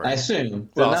 Correct. I assume.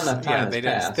 Well, not enough time they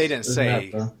passed. didn't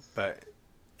say, but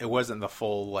it wasn't the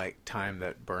full time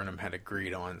that Burnham had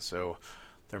agreed on, so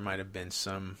there might have been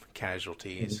some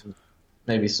casualties.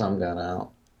 Maybe some got out.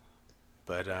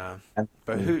 But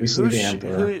who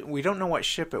we don't know what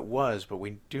ship it was, but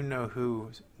we do know who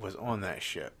was on that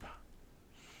ship.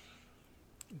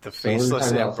 The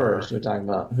Faceless Emperor. First, we're talking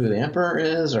about who the Emperor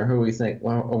is, or who we think,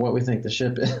 or what we think the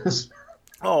ship is.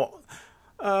 Well,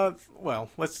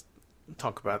 let's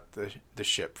talk about the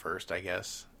ship first, I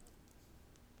guess.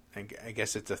 I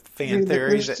guess it's a fan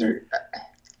theory that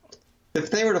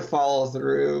if they were to follow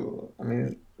through, I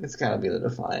mean, it's got to be the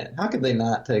Defiant. How could they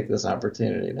not take this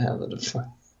opportunity to have the Defiant?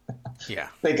 Yeah,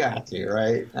 they got to,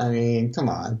 right? I mean, come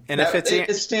on. And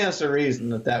it stands to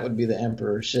reason that would be the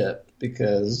Emperor's ship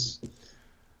because.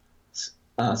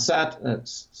 Sato,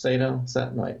 is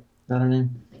that her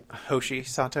name? Hoshi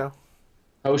Sato.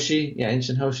 Hoshi,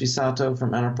 ancient Hoshi Sato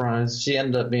from Enterprise. She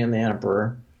ended up being the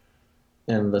Emperor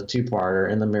in the two-parter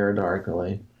in the Mirror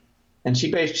Darkly. And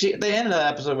they ended the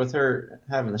episode with her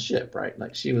having the ship, right?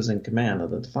 Like she was in command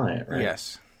of the Defiant, right?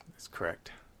 Yes, that's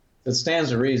correct. It stands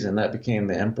to reason that became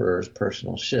the Emperor's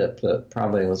personal ship that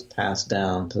probably was passed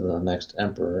down to the next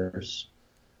Emperors.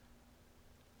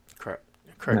 Correct.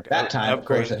 And at that time, of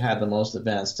course, it had the most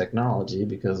advanced technology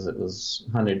because it was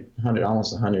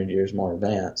almost 100 years more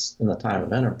advanced in the time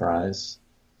of Enterprise.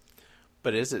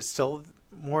 But is it still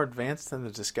more advanced than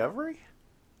the Discovery?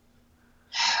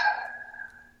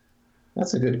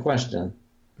 That's a good question.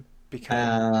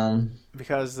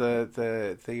 Because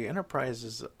the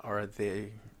Enterprises are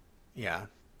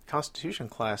Constitution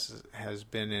class has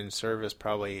been in service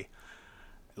probably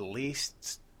at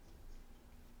least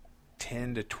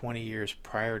 10 to 20 years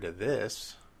prior to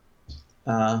this.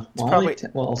 Probably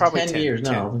 10 years.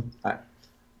 10.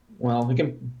 No,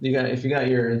 if you got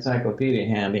your encyclopedia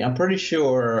handy, I'm pretty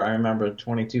sure I remember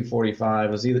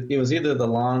 2245 was either the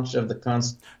launch of the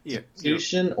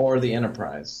Constitution or the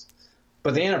Enterprise.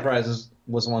 But the Enterprise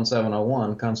was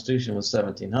 1701, Constitution was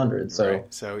 1700. So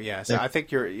right. So I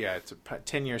think it's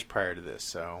 10 years prior to this.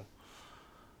 So,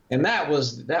 and that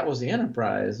was the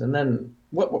Enterprise, and then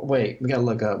wait, we gotta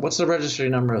look up what's the registry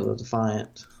number of the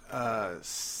Defiant.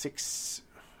 6.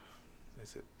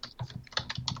 Is it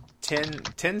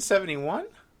 1071?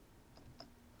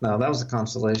 No, that was the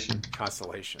Constellation.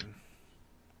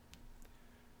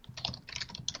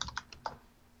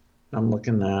 I'm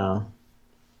looking now.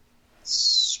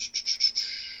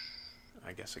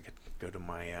 I guess I could go to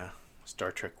my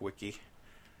Star Trek wiki.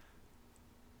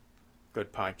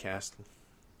 Good podcast.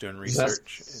 Doing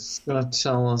research. It's going to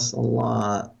tell us a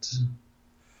lot.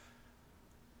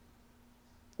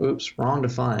 Oops, wrong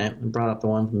Defiant. I brought up the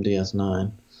one from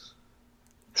DS9.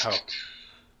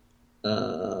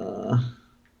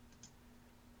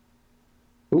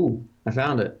 Ooh, I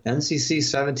found it. NCC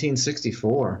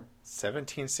 1764.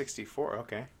 1764,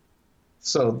 okay.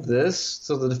 So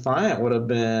the Defiant would have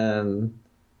been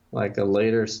like a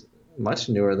later, much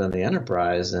newer than the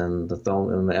Enterprise in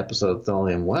the episode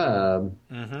Tholian Web.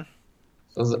 Mm-hmm.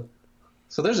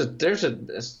 So there's a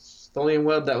Tholian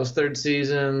Web that was third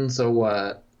season. So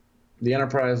what? The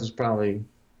Enterprise was probably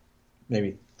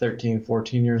maybe 13,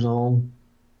 14 years old.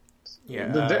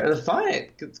 Yeah. The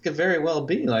Defiant could very well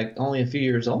be like only a few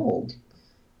years old,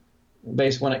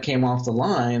 based when it came off the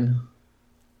line.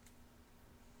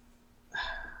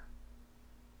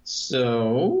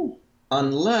 So,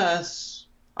 unless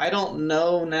I don't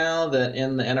know now that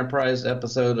in the Enterprise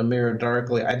episode of Mirror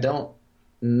Darkly, I don't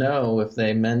know if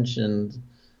they mentioned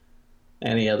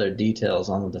any other details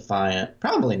on the Defiant.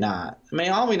 Probably not. I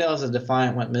mean, all we know is the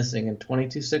Defiant went missing in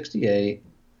 2268.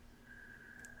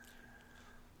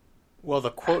 Well,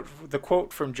 the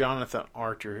quote from Jonathan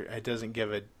Archer, it doesn't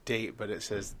give a date, but it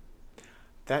says,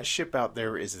 "That ship out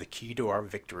there is the key to our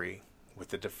victory. With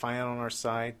the Defiant on our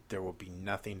side, there will be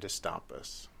nothing to stop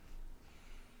us."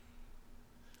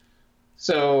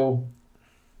 So,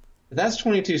 if that's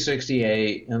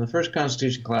 2268, and the first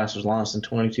Constitution class was launched in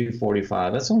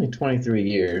 2245. That's only 23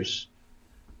 years.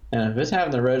 And if it's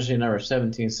having the registry number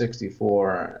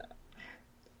 1764,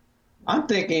 I'm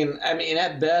thinking, I mean,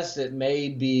 at best, it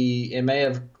may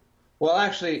have, well,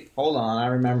 actually, hold on, I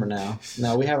remember now.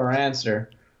 Now, we have our answer.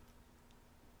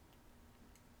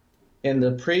 In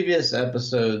the previous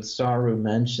episode, Saru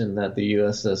mentioned that the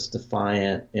USS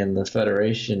Defiant in the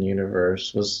Federation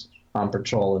universe was on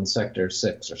patrol in Sector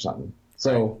 6 or something.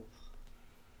 So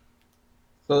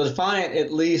the Defiant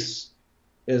at least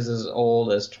is as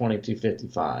old as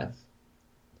 2255.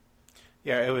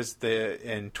 Yeah, it was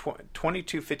in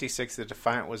 2256, the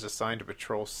Defiant was assigned to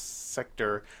patrol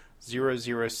Sector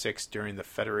 006 during the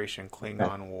Federation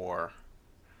Klingon War.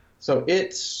 So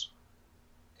it's...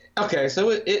 Okay, so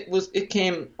it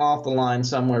came off the line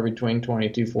somewhere between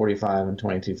 2245 and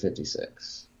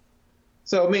 2256.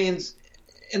 So it means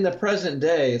in the present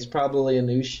day it's probably a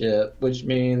new ship, which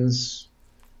means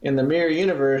in the Mirror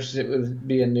universe it would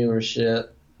be a newer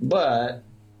ship, but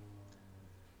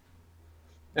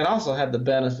it also had the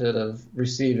benefit of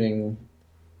receiving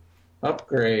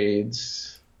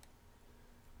upgrades.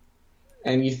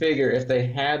 And you figure if they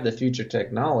had the future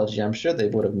technology, I'm sure they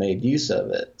would have made use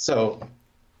of it. So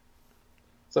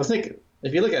I think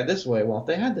if you look at it this way, well, if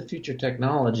they had the future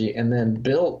technology and then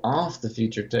built off the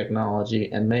future technology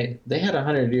and they had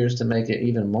 100 years to make it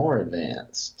even more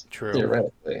advanced, True.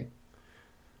 Theoretically.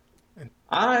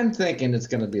 I'm thinking it's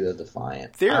going to be the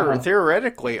Defiant.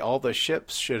 Theoretically, all the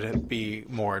ships should be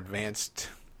more advanced.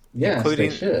 Yes, including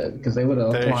they should, because they would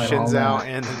have the applied all Shenzhou that.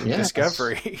 and the Yes.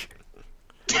 Discovery.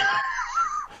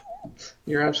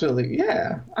 You're absolutely,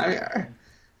 yeah. I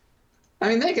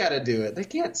mean, they got to do it. They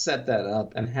can't set that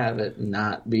up and have it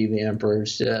not be the Emperor's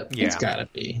ship. Yeah. It's got to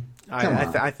be.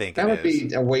 I think that it would is.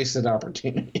 be a wasted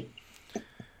opportunity.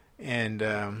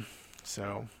 And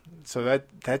so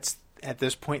that's at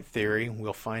this point theory.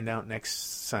 We'll find out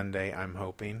next Sunday. I'm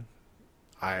hoping.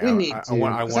 We need to.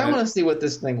 I want to see what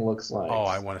this thing looks like. Oh,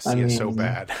 I want to see it so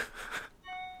bad.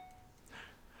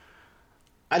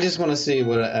 I just want to see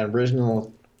what an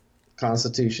original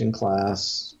Constitution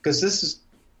class, because this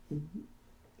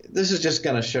is just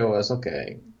going to show us,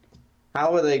 okay,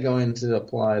 how are they going to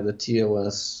apply the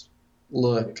TOS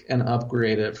look and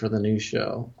upgrade it for the new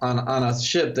show on a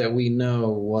ship that we know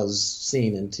was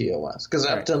seen in TOS? Because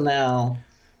up till now,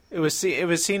 it was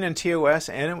seen in TOS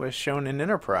and it was shown in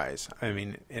Enterprise. I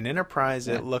mean, in Enterprise,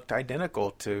 it looked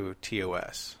identical to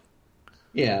TOS.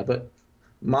 Yeah, but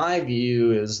my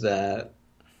view is that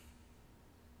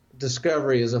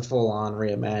Discovery is a full-on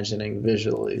reimagining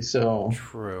visually. So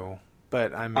true,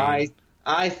 but I mean,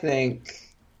 I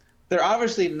think they're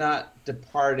obviously not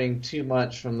departing too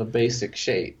much from the basic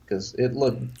shape because it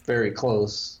looked very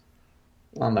close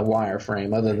on the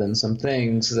wireframe, other than some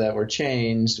things that were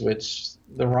changed, which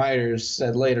the writers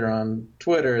said later on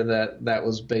Twitter that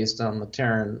was based on the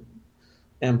Terran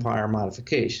Empire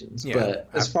modifications. Yeah, but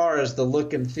as far as the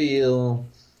look and feel,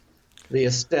 the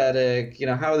aesthetic,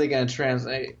 how are they going to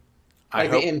translate?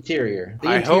 The interior.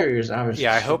 The interior is obviously.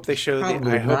 Yeah, I hope they show the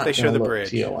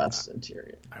bridge. TOS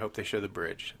interior. I hope they show the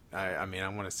bridge. I mean, I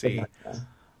want to see. If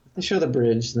they show the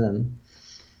bridge, then.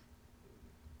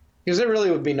 Because there really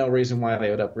would be no reason why they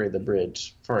would upgrade the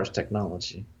bridge as far as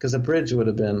technology. Because the bridge would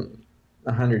have been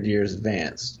 100 years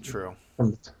advanced. True.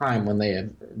 From the time when they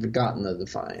had gotten the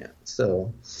Defiant.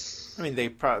 So. I mean, they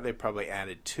probably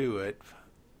added to it.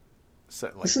 So,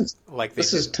 this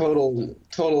is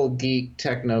total geek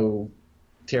techno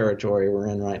territory we're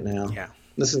in right now. Yeah.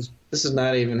 This is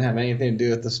not even have anything to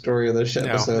do with the story of this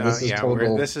episode. No, this is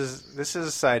total. This is a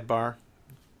sidebar.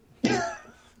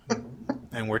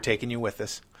 And we're taking you with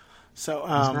us. So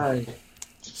right.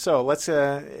 So let's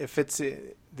if it's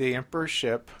the Emperor's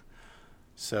ship,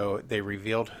 so they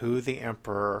revealed who the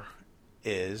Emperor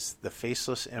is. The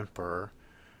Faceless Emperor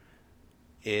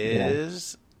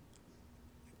is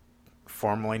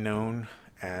formerly known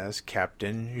as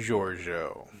Captain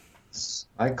Giorgio.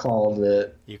 I called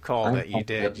it. You called it. You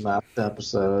did. Last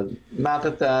episode. Not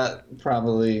that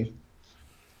probably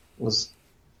was.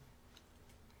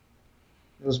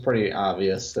 It was pretty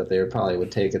obvious that they probably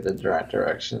would take it the right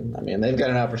direction. I mean, they've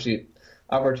got an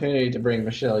opportunity to bring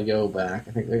Michelle Yeoh back.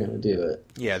 I think they're going to do it.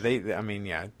 Yeah, they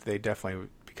definitely,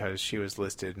 because she was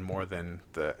listed in more of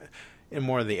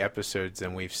the episodes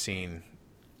than we've seen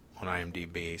on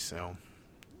IMDb. So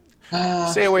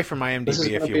stay away from IMDb if you want. This is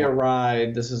going to be a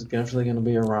ride. This is definitely going to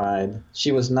be a ride.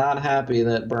 She was not happy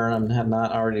that Burnham had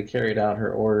not already carried out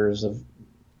her orders of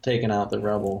taking out the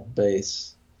rebel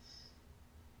base,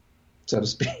 so to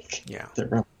speak. Yeah. The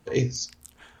rebel base.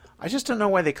 I just don't know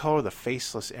why they call her the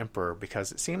Faceless Emperor,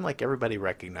 because it seemed like everybody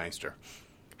recognized her.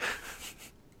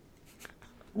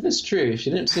 That is true. She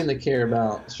didn't seem to care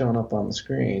about showing up on the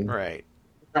screen. Right.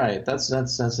 Right. That's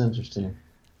interesting.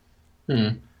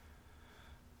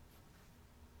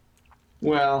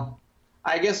 Well,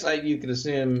 I guess you could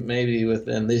assume maybe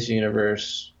within this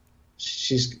universe,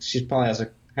 she's probably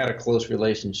had a close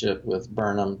relationship with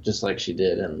Burnham, just like she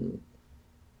did in,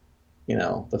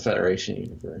 the Federation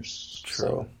universe. True.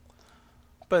 So.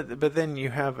 But then you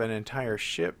have an entire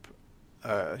ship,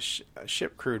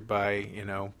 ship crewed by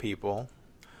people.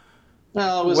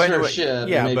 Well, it was her ship.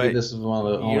 Yeah, maybe but this is one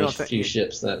of the only few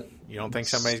ships that. You don't think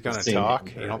somebody's going to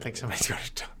talk? You don't think somebody's going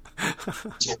to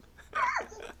talk?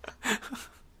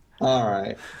 All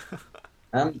right.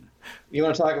 You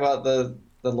want to talk about the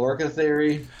Lorca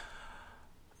theory?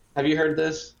 Have you heard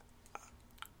this?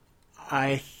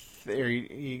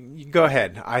 You go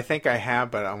ahead. I think I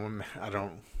have, but I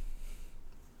don't.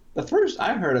 The first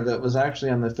I heard of it was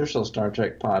actually on the official Star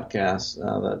Trek podcast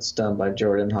that's done by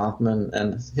Jordan Hoffman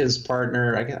and his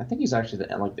partner. I think he's actually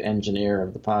the engineer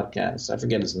of the podcast. I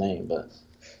forget his name, but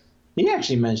he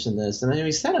actually mentioned this, and then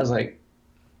he said, "I was like,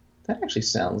 that actually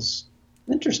sounds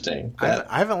interesting."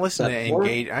 I haven't listened to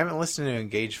Engage. I haven't listened to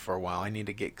Engage for a while. I need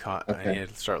to get caught. Okay. I need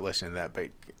to start listening to that. But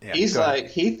yeah,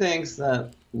 he thinks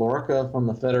that Lorca from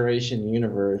the Federation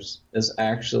universe is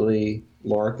actually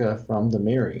Lorca from the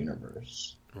Mirror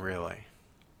universe. Really?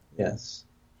 Yes.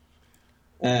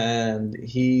 And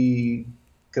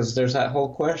because there's that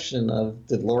whole question of,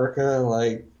 did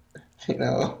Lorca,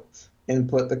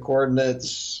 input the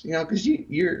coordinates, because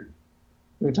we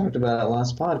talked about it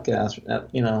last podcast,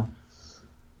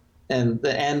 and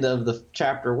the end of the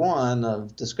chapter 1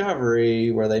 of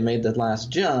Discovery, where they made the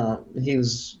last jump,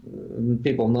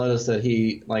 people noticed that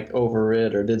he like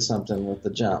overrid or did something with the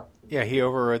jump. Yeah, he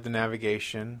overrode the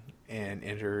navigation and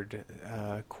entered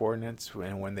coordinates,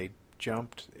 and when they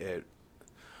jumped, it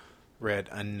read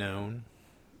unknown.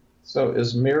 So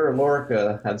is Mirror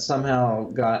Lorca had somehow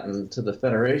gotten to the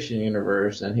Federation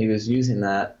universe, and he was using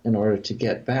that in order to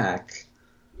get back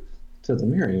to the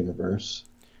Mirror universe.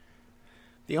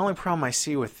 The only problem I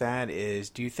see with that is,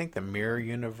 do you think the Mirror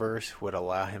universe would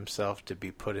allow himself to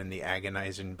be put in the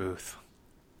agonizing booth?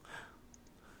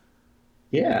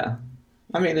 Yeah.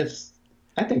 I mean,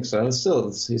 I think so.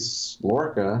 He's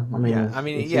Lorca. I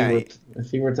mean,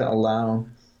 if he were to allow...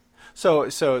 So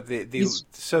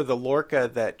the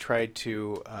Lorca that tried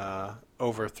to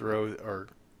overthrow or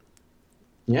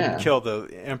kill the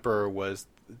Emperor was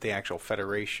the actual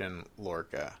Federation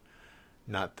Lorca,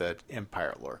 not the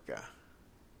Empire Lorca.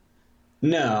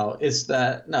 No, I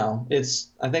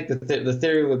think the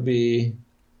theory would be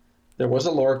there was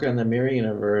a Lorca in the Mirror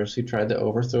universe who tried to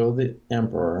overthrow the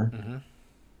Emperor. Mm-hmm.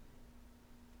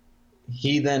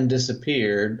 He then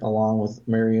disappeared along with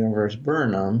Mirror universe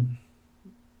Burnham.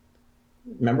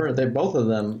 Remember, both of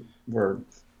them were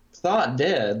thought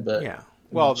dead, but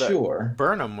not sure.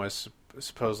 Burnham was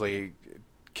supposedly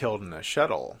killed in a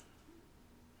shuttle.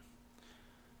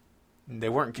 They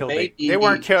weren't killed. They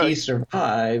weren't killed. He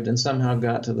survived and somehow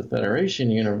got to the Federation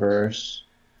universe.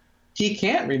 He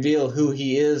can't reveal who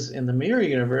he is in the Mirror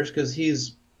universe because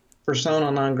he's persona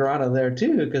non grata there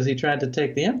too, because he tried to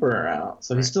take the Emperor out.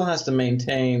 So he still has to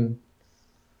maintain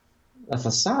a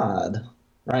facade,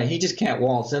 right? He just can't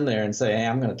waltz in there and say, "Hey,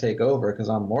 I'm going to take over because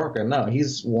I'm Lorca." No,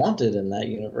 he's wanted in that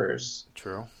universe.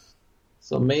 True.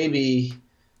 So maybe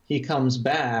he comes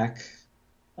back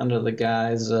under the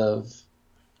guise of,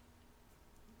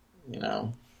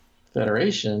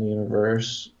 Federation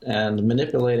universe and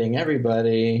manipulating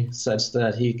everybody such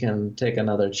that he can take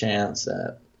another chance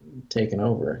at taking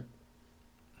over.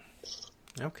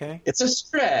 Okay. It's a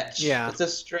stretch. Yeah. It's a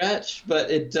stretch,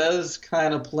 but it does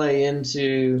kind of play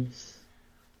into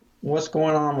what's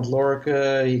going on with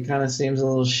Lorca. He kind of seems a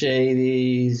little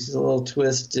shady. He's a little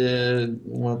twisted,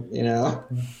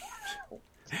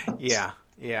 Yeah.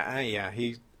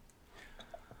 He.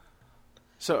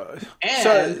 So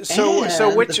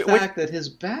which the fact that his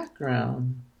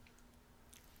background.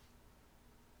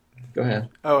 Go ahead.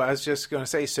 Oh, I was just going to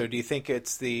say. So, do you think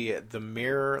it's the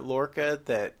Mirror Lorca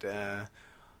that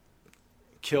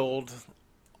killed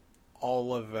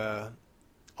all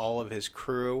of his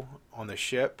crew on the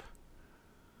ship,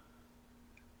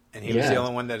 and he was the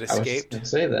only one that escaped? I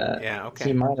was say that. Yeah. Okay.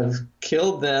 He might have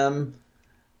killed them,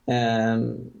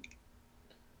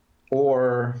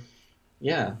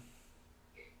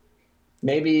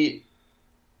 Maybe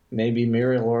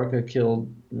Mirror Lorca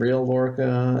killed real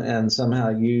Lorca and somehow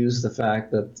used the fact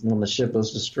that when the ship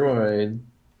was destroyed,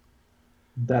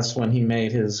 that's when he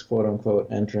made his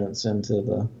quote-unquote entrance into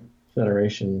the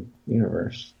Federation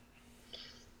universe.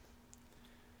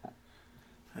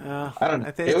 I don't know.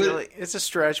 I think it's a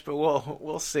stretch, but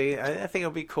we'll see. I think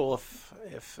it'll be cool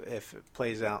if it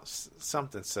plays out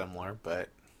something similar, but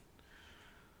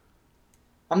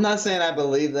I'm not saying I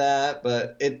believe that,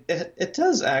 but it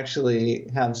does actually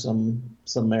have some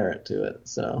merit to it.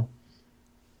 So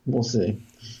we'll see.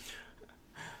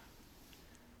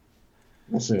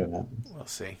 We'll see what happens. We'll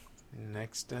see.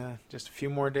 Next, just a few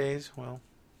more days. Well,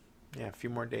 yeah, a few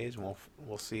more days, and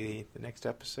we'll see the next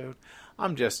episode.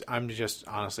 I'm just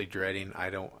honestly dreading. I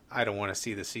don't want to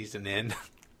see the season end.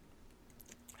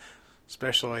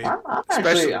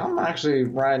 I'm actually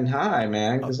riding high,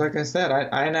 man. Because like I said,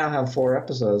 I now have 4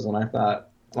 episodes, and I thought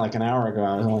like an hour ago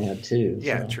I only had 2.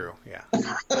 Yeah, so. True. Yeah.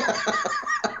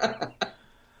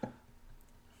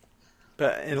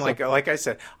 But like I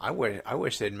said, I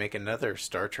wish they'd make another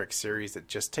Star Trek series that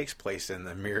just takes place in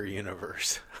the Mirror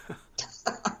universe.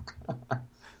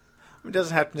 It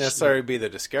doesn't have to necessarily be the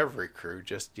Discovery crew.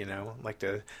 Just like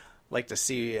to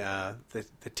see the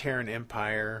Terran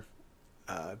Empire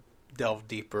delve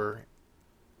deeper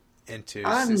into.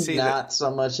 I'm not so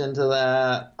much into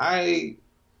that. I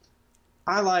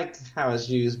like how it's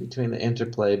used between the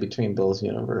interplay between both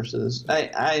universes.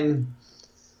 I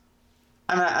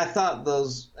thought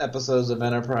those episodes of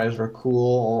Enterprise were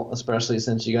cool, especially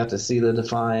since you got to see the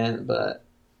Defiant, but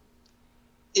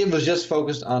it was just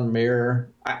focused on Mirror.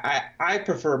 I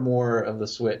prefer more of the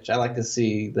Switch. I like to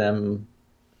see the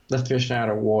fish out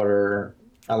of water.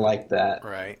 I like that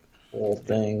whole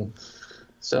thing.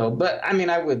 So, but I mean,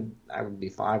 I would be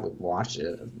fine. I would watch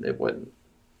it.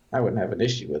 I wouldn't have an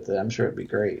issue with it. I'm sure it'd be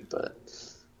great, but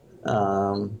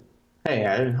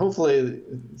hopefully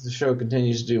the show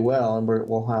continues to do well, and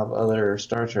we'll have other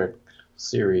Star Trek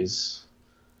series.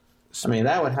 I mean,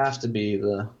 that would have to be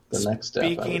the next step.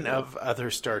 Speaking of other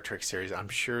Star Trek series, I'm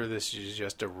sure this is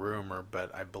just a rumor,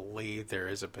 but I believe there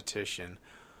is a petition.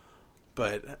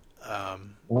 But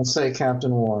let's say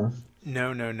Captain Worf.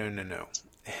 No.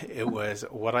 It was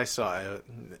what I saw.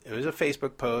 It was a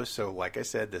Facebook post, so like I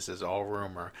said, this is all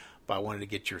rumor, but I wanted to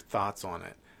get your thoughts on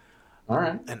it. All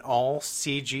right. An all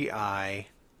CGI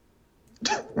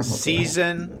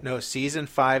season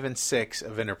 5 and 6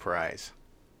 of Enterprise.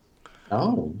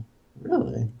 Oh,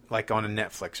 really? Like on a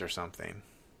Netflix or something.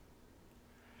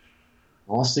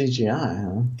 All CGI,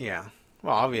 huh? Yeah.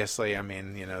 Well, obviously, I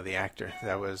mean, the actor,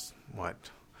 that was,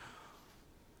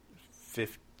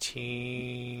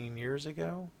 15 years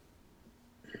ago?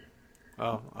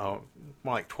 Oh,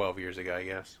 more like 12 years ago, I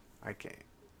guess. I can't.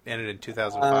 Ended in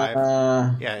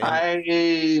 2005.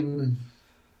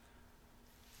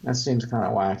 That seems kind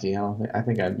of wacky. I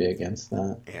think I'd be against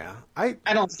that. Yeah. I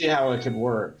don't see how it could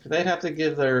work. They'd have to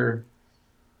give their...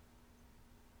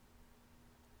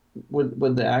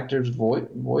 Would the actors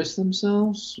voice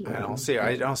themselves?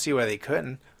 I don't see why they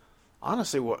couldn't.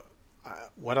 Honestly, what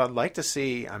I'd like to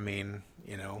see, I mean,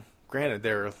 granted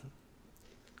they're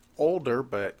older,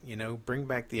 but bring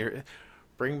back the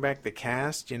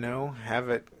cast, have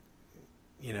it,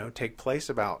 take place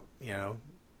about,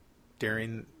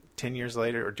 during 10 years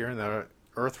later or during the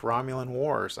Earth Romulan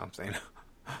War or something.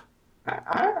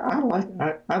 I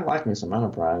like me some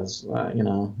Enterprise.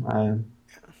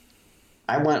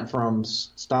 I went from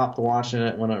stopped watching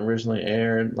it when it originally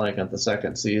aired, like at the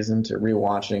second season, to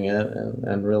rewatching it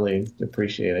and really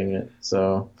appreciating it.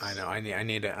 So I know I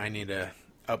need to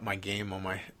up my game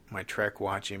on my Trek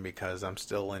watching because I'm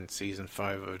still in season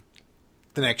 5 of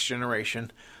The Next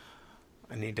Generation.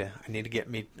 I need to get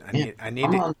me.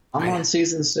 I'm on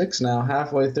season 6 now,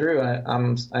 halfway through.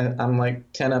 I'm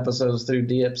like 10 episodes through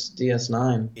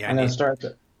DS9. Yeah, I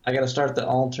got to start the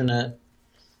alternate.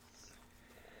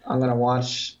 I'm gonna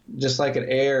watch just like it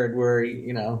aired, where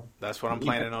That's what I'm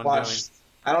planning on doing.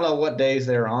 I don't know what days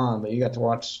they're on, but you got to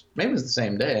watch. Maybe it was the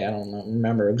same day. I don't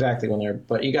remember exactly when they're.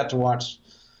 But you got to watch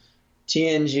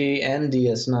TNG and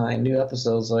DS9 new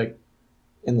episodes like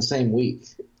in the same week.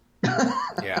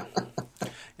 Yeah,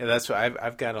 that's what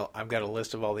I've got a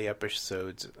list of all the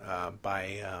episodes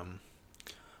by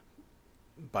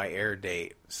air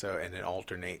date. So and it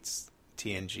alternates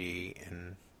TNG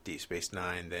and Deep Space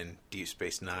Nine, then Deep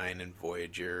Space Nine and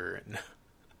Voyager. And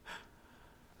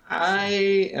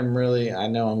I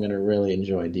know I'm going to really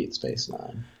enjoy Deep Space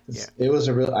Nine. Yeah. It was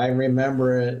I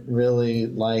remember it really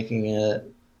liking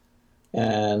it,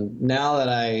 and now that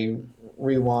I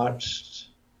rewatched,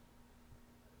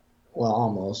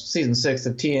 almost season 6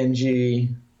 of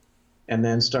TNG, and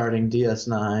then starting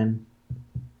DS9.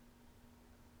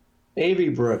 A.V.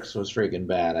 Brooks was freaking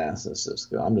badass as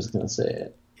Cisco. I'm just going to say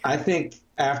it. I think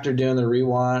after doing the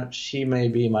rewatch, he may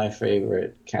be my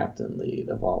favorite Captain Lead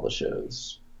of all the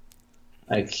shows.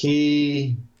 Like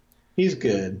he's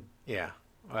good. Yeah,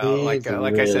 well, like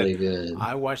really I said, good.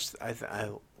 I watched.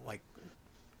 I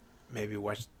maybe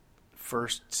watched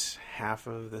first half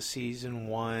of the season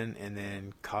 1 and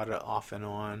then caught it off and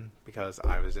on because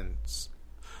I was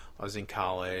in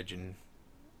college and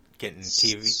getting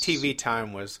TV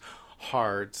time was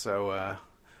hard. So.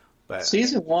 But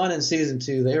season 1 and season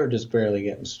 2, they were just barely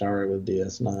getting started with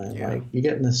DS9. Yeah. Like you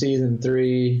get into season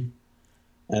 3,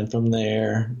 and from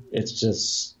there, it's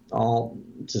just all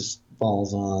just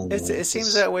falls on. It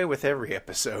seems that way with every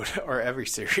episode or every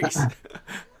series.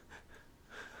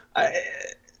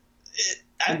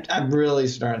 I'm really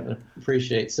starting to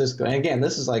appreciate Cisco. And again,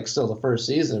 this is like still the first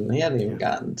season. He hadn't even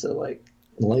gotten to like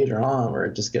later on where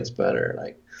it just gets better.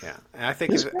 Like. Yeah, and I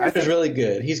think his character's really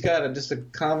good. He's got just a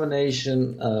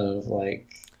combination of like,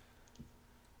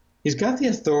 he's got the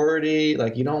authority.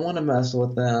 Like you don't want to mess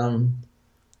with them.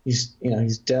 He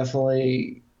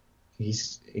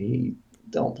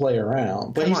don't play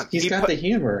around, but he's got the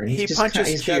humor. He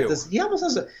punches Q.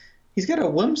 He's got a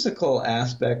whimsical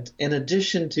aspect in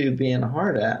addition to being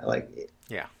hard at. Like,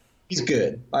 yeah, he's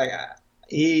good. Like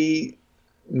he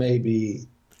may be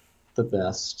the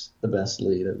best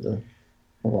lead of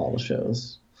all the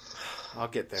shows. I'll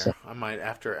get there. So, I might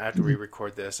after we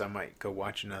record this, I might go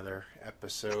watch another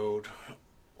episode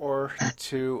or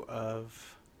 2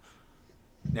 of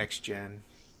Next Gen.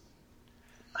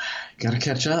 Gotta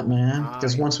catch up, man.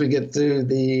 Because once we get through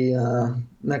the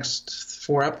next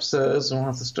 4 episodes, we'll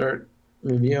have to start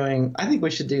reviewing. I think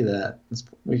we should do that.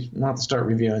 We'll have to start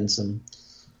reviewing some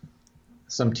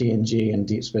TNG and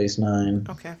Deep Space Nine.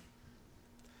 Okay.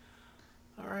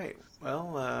 All right.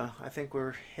 Well, I think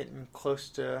we're hitting close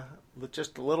to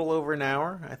just a little over an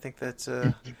hour. I think that's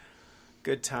a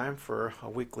good time for a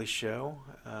weekly show.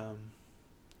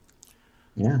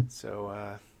 Yeah.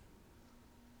 So.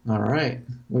 All right.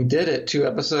 We did it. 2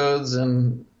 episodes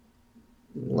in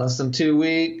less than 2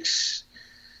 weeks.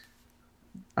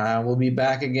 We'll be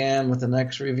back again with the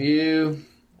next review.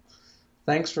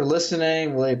 Thanks for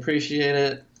listening. Really appreciate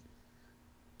it.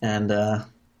 And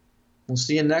we'll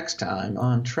see you next time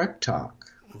on Trek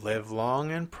Talk. Live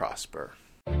long and prosper.